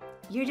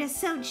 You're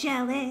just so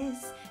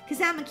jealous,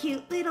 because I'm a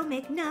cute little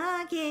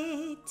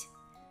McNugget.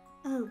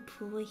 Oh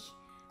boy,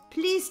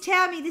 please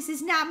tell me this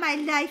is not my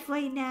life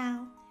right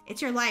now.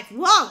 It's your life.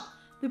 Whoa,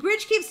 the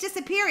bridge keeps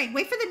disappearing.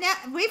 Wait for the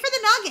nugget.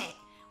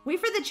 Wait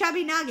for the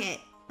chubby nugget.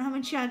 I'm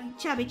a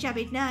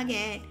chubby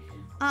nugget.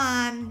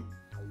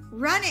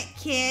 Run it,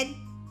 kid.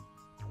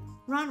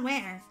 Run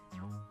where?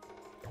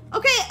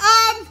 Okay,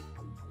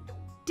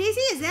 Daisy,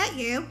 is that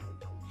you?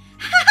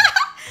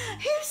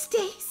 Who's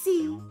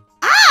Daisy?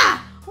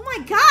 Ah! Oh my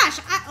gosh.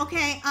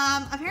 Okay,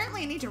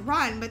 apparently I need to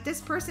run, but this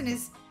person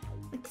is...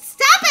 Like,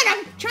 stop it!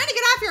 I'm trying to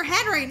get off your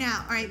head right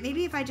now. All right,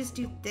 maybe if I just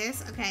do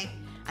this. Okay,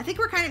 I think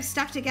we're kind of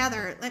stuck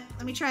together.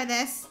 Let me try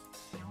this.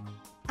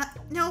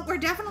 No, we're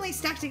definitely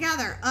stuck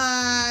together.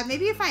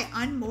 Maybe if I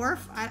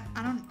unmorph, I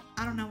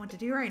don't know what to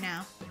do right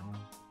now.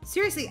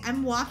 Seriously,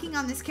 I'm walking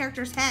on this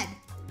character's head.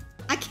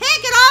 I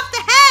can't get off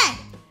the head!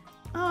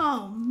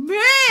 Oh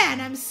man,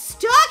 I'm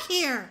stuck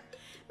here.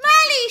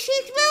 Molly,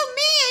 she threw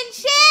me in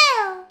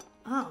jail.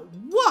 Oh,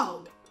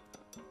 whoa.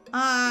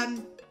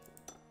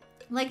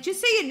 Like,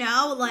 just so you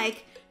know,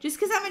 like, just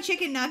because I'm a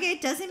chicken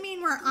nugget doesn't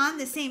mean we're on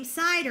the same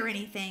side or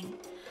anything.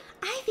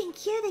 I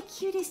think you're the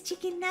cutest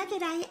chicken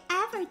nugget I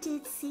ever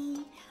did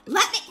see.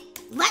 Let me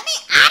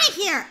out of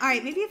here. All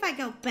right, maybe if I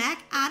go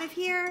back out of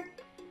here,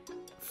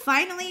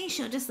 finally,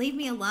 she'll just leave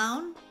me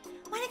alone.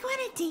 Want to go on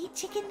a date,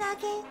 chicken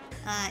nugget?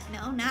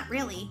 No, not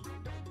really.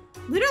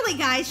 Literally,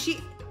 guys, she's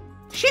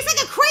like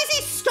a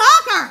crazy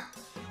stalker.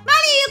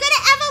 Molly, you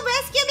gonna ever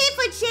rescue me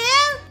for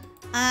jail?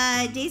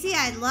 Daisy,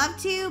 I'd love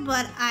to,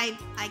 but I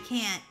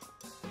can't.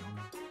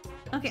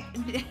 Okay.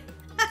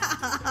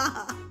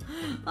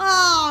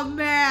 Oh,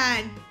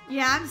 man.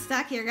 Yeah, I'm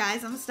stuck here,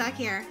 guys. I'm stuck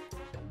here.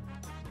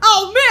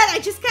 Oh, man, I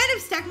just kind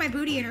of stuck my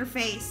booty in her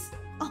face.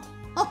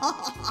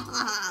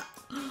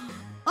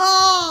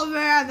 Oh,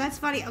 man, that's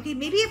funny. Okay,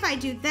 maybe if I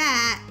do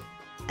that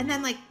and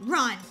then, like,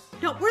 run.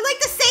 No, we're like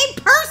the same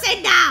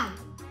person now.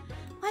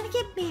 Want to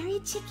get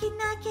married, chicken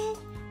nugget?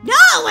 No,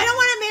 I don't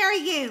want to marry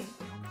you.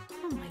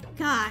 Oh, my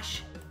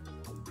gosh.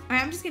 All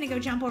right, I'm just going to go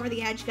jump over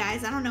the edge,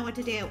 guys. I don't know what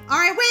to do. All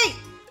right, wait.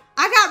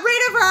 I got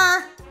rid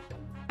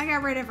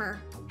of her.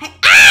 Hey,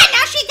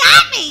 now she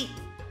got me.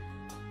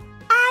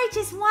 I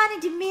just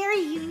wanted to marry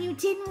you and you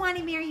didn't want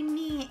to marry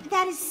me.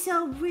 That is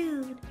so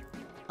rude.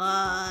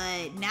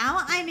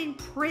 Now I'm in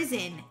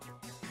prison.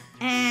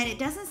 And it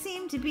doesn't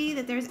seem to be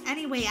that there's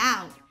any way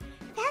out.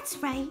 That's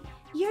right.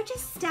 You're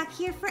just stuck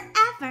here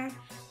forever.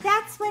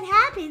 That's what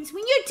happens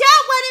when you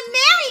don't want to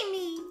marry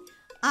me.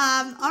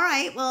 All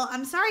right. Well,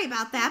 I'm sorry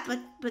about that,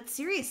 but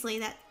seriously,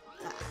 that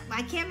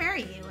I can't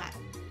marry you.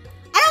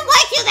 I don't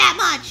like you that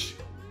much.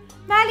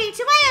 Molly,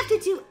 do I have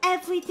to do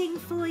everything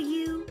for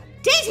you?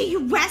 Daisy,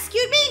 you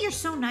rescued me? You're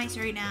so nice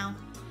right now.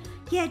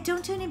 Yeah,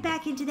 don't turn it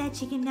back into that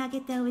chicken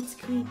nugget, though. It's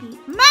creepy.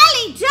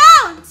 Molly,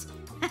 don't!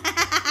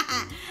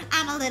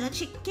 I'm a little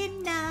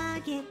chicken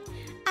nugget.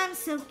 I'm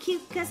so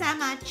cute because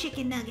I'm a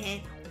chicken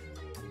nugget.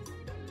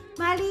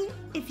 Molly,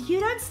 if you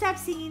don't stop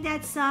singing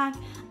that song,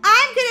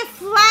 I'm going to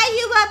fry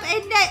you up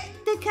and let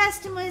the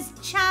customers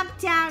chomp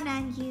down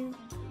on you.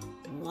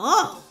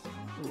 Whoa,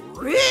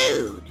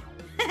 rude.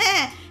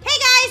 Hey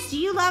guys, do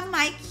you love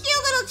my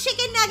cute little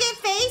chicken nugget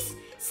face?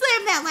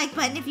 Slam that like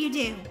button if you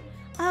do.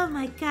 Oh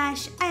my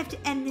gosh, I have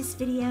to end this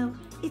video.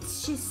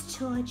 It's just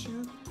torture.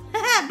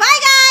 Bye,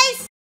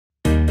 guys!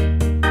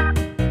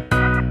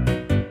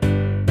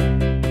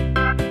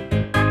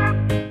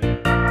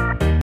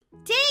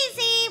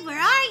 Daisy, where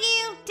are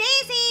you?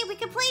 Daisy, we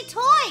can play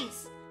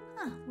toys.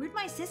 Huh, where'd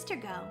my sister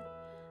go?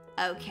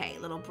 Okay,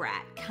 little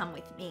brat, come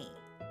with me.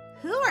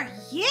 Who are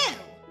you?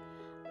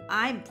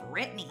 I'm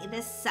Brittany,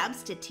 the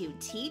substitute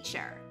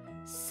teacher.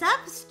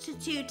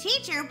 Substitute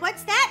teacher?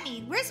 What's that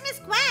mean? Where's Miss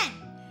Gwen?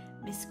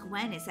 Miss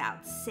Gwen is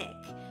out sick,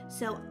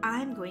 so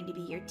I'm going to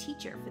be your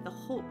teacher for the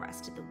whole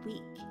rest of the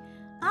week.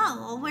 Oh,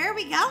 well, where are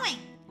we going?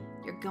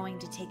 You're going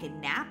to take a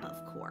nap,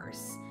 of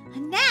course. A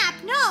nap?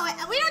 No,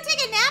 we don't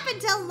take a nap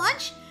until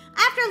lunch,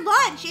 after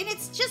lunch, and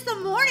it's just the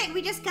morning.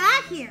 We just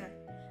got here.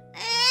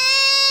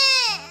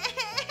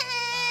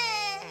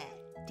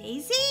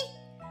 Daisy?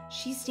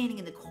 She's standing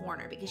in the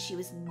corner because she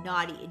was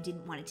naughty and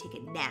didn't want to take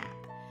a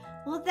nap.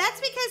 Well, that's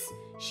because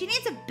she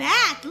needs a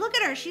bath. Look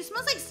at her. She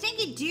smells like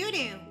stinky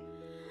doo-doo.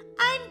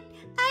 I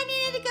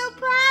needed to go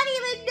potty,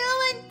 but no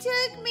one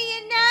took me,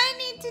 and now I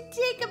need to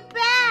take a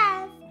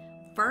bath.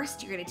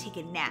 First, you're going to take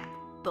a nap,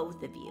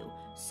 both of you,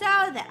 so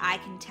that I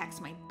can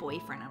text my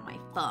boyfriend on my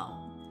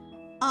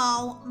phone.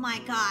 Oh my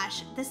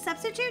gosh, the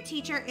substitute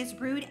teacher is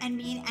rude and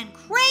mean and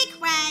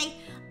cray-cray.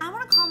 I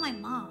want to call my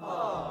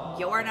mom.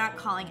 You're not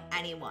calling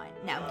anyone.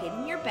 Now get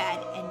in your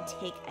bed and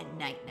take a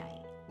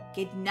night-night.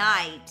 Good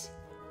night.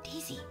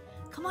 Daisy,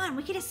 come on,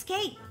 we can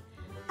escape.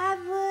 I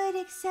would,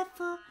 except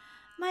for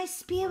my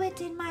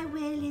spirit and my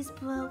will is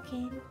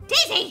broken.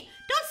 Daisy,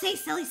 don't say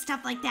silly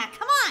stuff like that.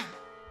 Come on.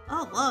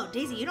 Oh, whoa,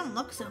 Daisy, you don't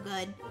look so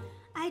good.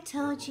 I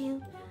told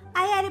you,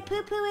 I had a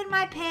poo-poo in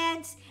my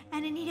pants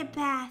and I need a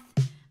bath.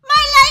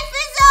 My life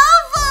is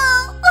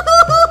over!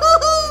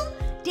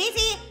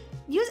 Daisy,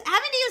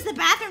 having to use the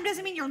bathroom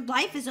doesn't mean your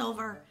life is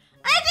over.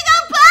 I have to go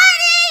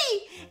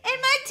potty!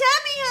 And my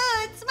tummy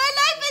hurts. My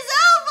life is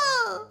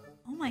over!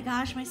 Oh my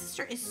gosh, my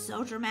sister is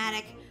so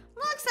dramatic.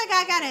 Looks like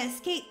I gotta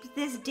escape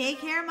this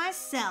daycare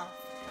myself.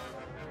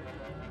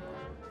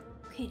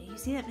 Okay, do you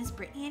see that Miss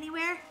Brittany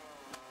anywhere?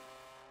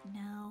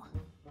 No.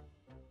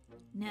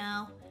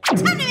 No.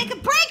 Time to make a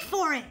break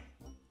for it!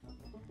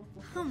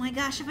 Oh my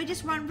gosh, if I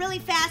just run really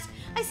fast,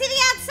 I see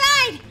the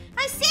outside!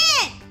 I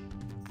see it!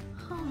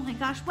 Oh my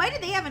gosh, why do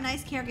they have a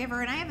nice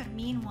caregiver and I have a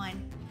mean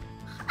one?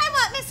 I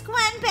want Miss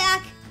Gwen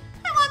back!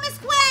 I want Miss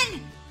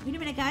Gwen! Wait a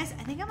minute, guys.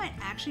 I think I might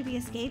actually be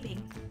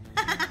escaping.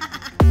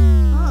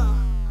 Oh,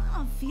 I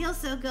don't feel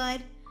so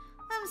good.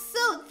 I'm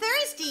so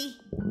thirsty.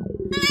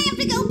 And I have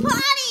to go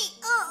potty!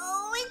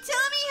 Oh, my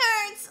tummy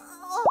hurts!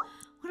 Oh,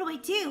 what do I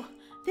do?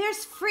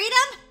 There's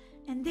freedom,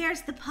 and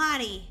there's the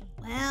potty.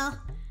 Well,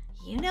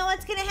 you know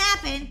what's gonna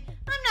happen.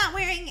 I'm not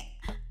wearing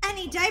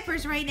any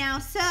diapers right now,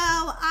 so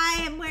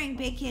I am wearing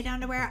big kid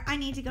underwear. I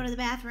need to go to the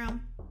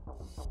bathroom.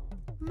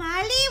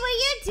 Molly, what are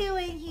you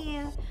doing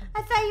here?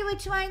 I thought you were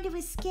trying to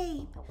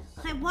escape.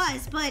 I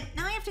was, but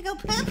now I have to go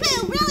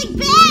poo-poo really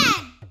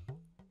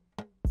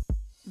bad!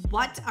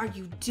 What are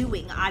you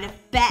doing out of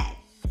bed?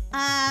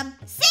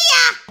 See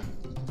ya!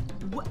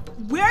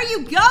 Where are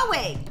you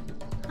going?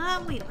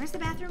 Wait, where's the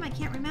bathroom? I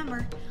can't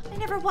remember. I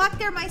never walked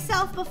there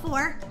myself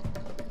before.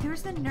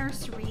 There's the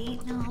nursery.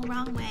 No,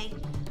 wrong way.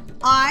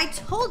 I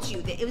told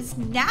you that it was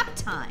nap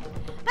time.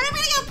 But I'm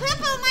gonna go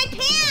poo-poo in my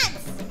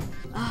pants!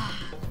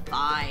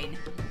 Fine.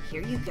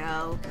 Here you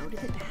go. Go to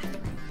the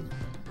bathroom.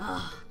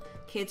 Ugh,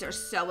 kids are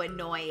so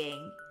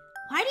annoying.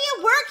 Why do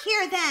you work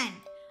here then?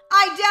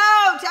 I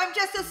don't! I'm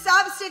just a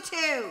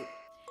substitute!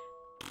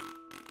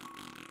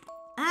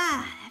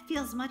 Ah, that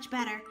feels much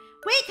better.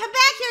 Wait, come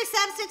back here,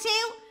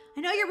 substitute!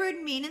 I know you're rude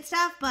and mean and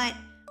stuff, but...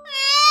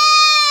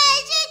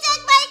 She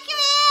took my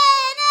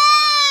queen!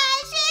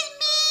 She's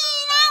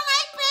mean! I don't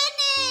like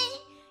Brittany!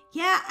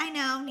 Yeah, I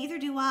know, neither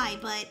do I,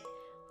 but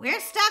we're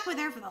stuck with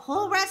her for the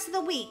whole rest of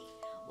the week.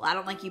 Well, I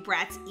don't like you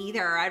brats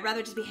either. I'd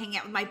rather just be hanging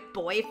out with my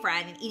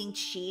boyfriend and eating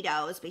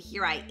Cheetos, but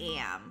here I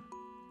am.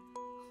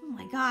 Oh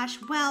my gosh,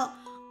 well,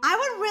 I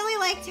would really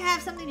like to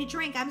have something to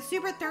drink. I'm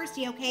super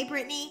thirsty, okay,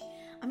 Brittany?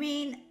 I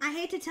mean, I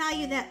hate to tell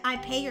you that I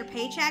pay your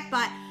paycheck,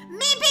 but me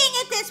being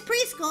at this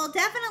preschool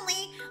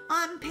definitely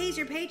pays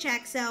your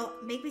paycheck, so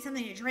make me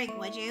something to drink,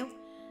 would you?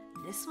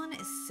 This one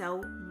is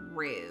so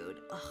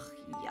rude. Ugh,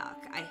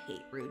 yuck. I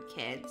hate rude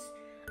kids.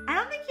 I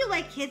don't think you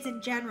like kids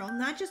in general,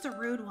 not just the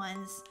rude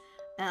ones.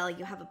 Well,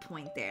 you have a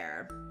point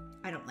there.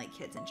 I don't like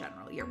kids in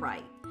general. You're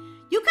right.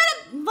 You could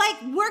have,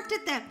 like, worked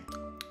at the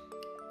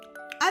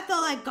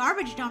like,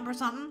 garbage dump or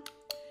something.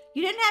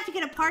 You didn't have to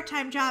get a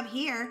part-time job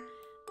here.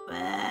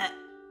 But,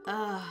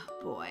 oh,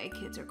 boy,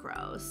 kids are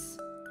gross.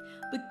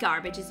 But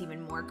garbage is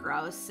even more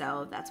gross,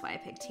 so that's why I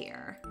picked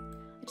here.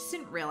 I just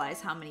didn't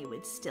realize how many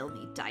would still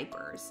need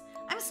diapers.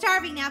 I'm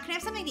starving now. Can I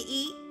have something to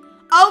eat?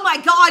 Oh, my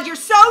God, you're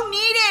so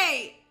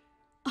needy!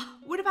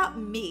 What about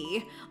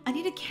me? I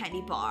need a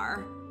candy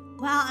bar.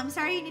 Well, I'm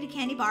sorry you need a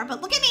candy bar,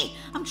 but look at me!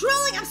 I'm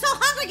drooling! I'm so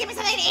hungry! Give me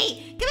something to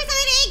eat! Give me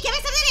something to eat! Give me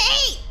something to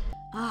eat!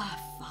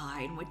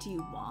 Fine. What do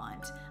you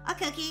want? A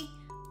cookie.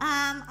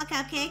 A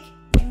cupcake.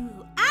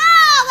 Ooh.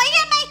 Ow! I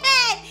hit my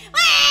head! Ah,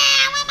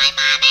 I want my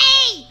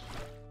mommy!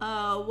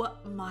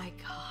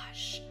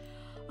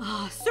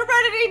 Oh,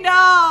 Serenity,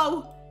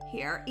 no!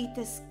 Here, eat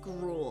this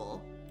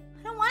gruel.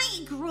 I don't want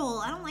to eat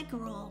gruel. I don't like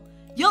gruel.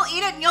 You'll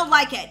eat it and you'll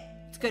like it.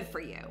 It's good for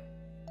you.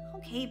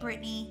 Okay,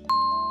 Brittany.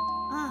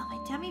 Oh, my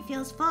tummy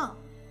feels full.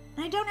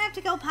 And I don't have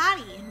to go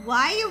potty. And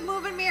why are you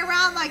moving me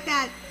around like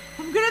that?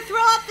 I'm gonna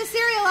throw up the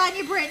cereal on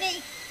you,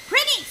 Brittany.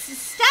 Brittany,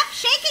 stop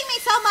shaking me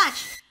so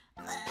much.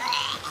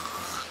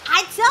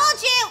 I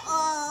told you.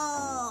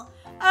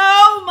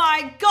 Oh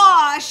my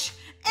gosh.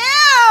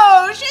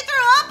 Ew, she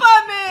threw up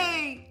on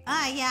me.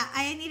 Yeah,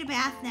 I need a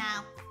bath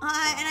now.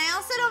 And I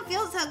also don't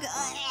feel so good.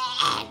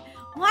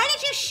 Why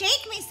did you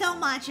shake me so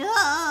much?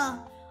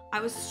 I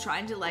was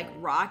trying to like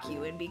rock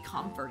you and be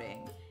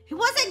comforting. It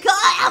wasn't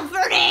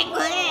comforting.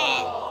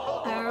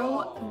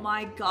 Oh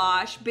my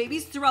gosh,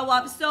 babies throw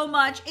up so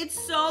much. It's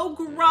so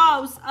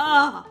gross.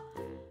 Ugh.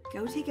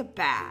 Go take a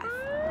bath.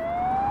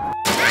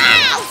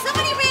 Ow!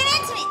 Somebody ran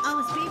into me. Oh,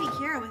 it's Baby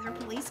Kira with her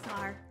police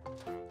car.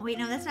 Oh, wait,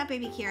 no, that's not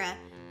Baby Kira.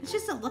 It's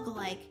just a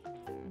lookalike.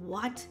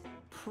 What?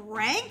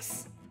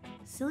 Pranks?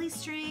 Silly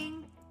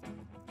string?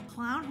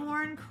 Clown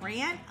horn?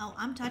 Crayon? Oh,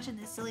 I'm touching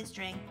this silly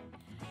string.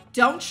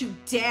 Don't you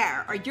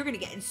dare, or you're gonna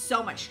get in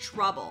so much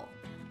trouble.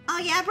 Oh,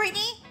 yeah,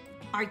 Brittany?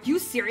 Are you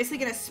seriously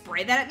gonna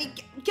spray that at me?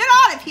 Get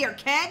out of here,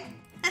 kid!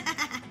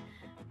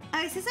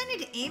 Oh, it says I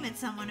need to aim at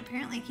someone.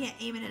 Apparently I can't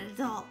aim at an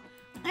adult.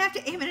 I have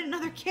to aim at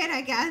another kid,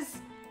 I guess.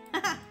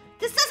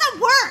 This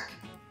doesn't work!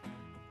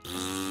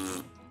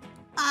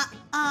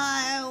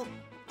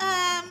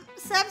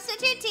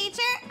 Substitute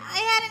teacher, I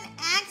had an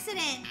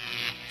accident.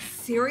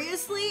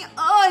 Seriously?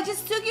 Oh, I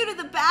just took you to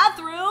the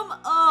bathroom.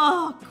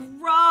 Oh,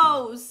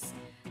 gross.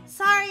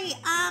 Sorry,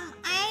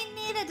 I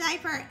need a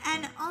diaper,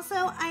 and also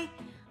I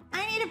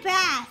need a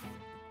bath.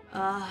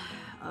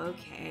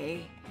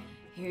 Okay.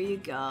 Here you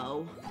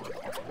go.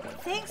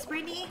 Thanks,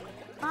 Brittany.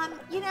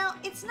 You know,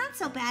 it's not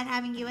so bad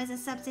having you as a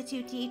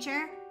substitute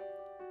teacher.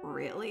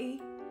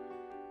 Really?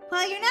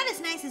 Well, you're not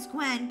as nice as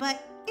Gwen,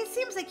 but it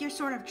seems like you're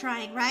sort of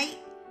trying, right?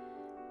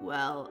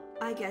 Well,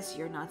 I guess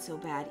you're not so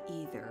bad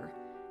either.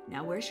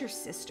 Now, where's your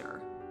sister?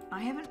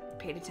 I haven't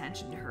paid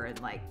attention to her in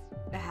like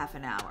a half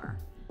an hour.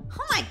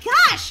 Oh my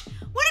gosh!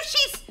 What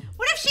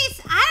if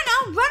she's, I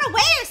don't know, run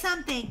away or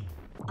something?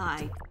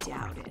 I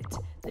doubt it.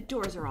 The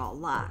doors are all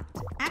locked.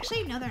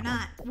 Actually, no, they're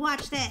not.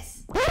 Watch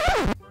this.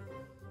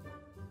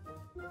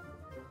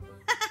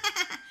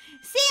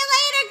 See you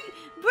later,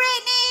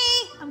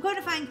 Brittany! I'm going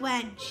to find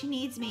Gwen. She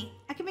needs me.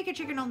 I can make her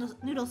chicken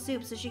noodle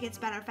soup so she gets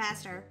better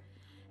faster.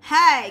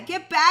 Hey,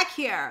 get back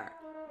here!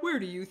 Where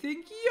do you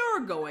think you're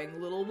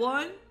going, little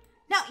one?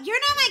 No, you're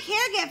not my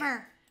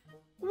caregiver.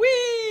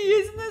 Whee!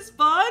 Isn't this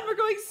fun? We're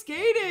going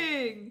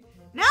skating!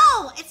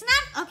 No, it's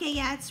not. Okay,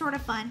 yeah, it's sort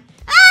of fun.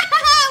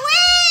 Ah,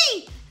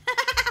 wee!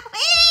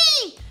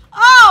 Wee!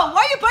 Oh,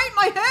 why are you biting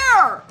my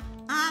hair?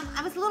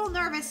 I was a little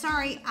nervous.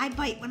 Sorry, I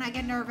bite when I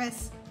get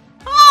nervous.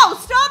 Oh,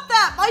 stop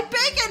that! My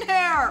bacon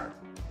hair!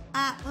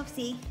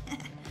 Whoopsie.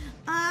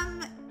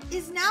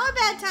 Is now a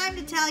bad time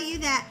to tell you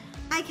that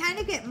I kind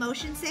of get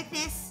motion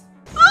sickness?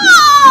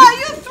 Ah!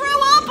 You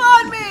threw up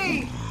on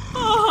me!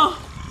 Oh,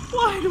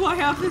 why do I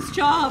have this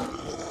job?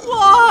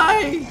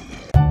 Why?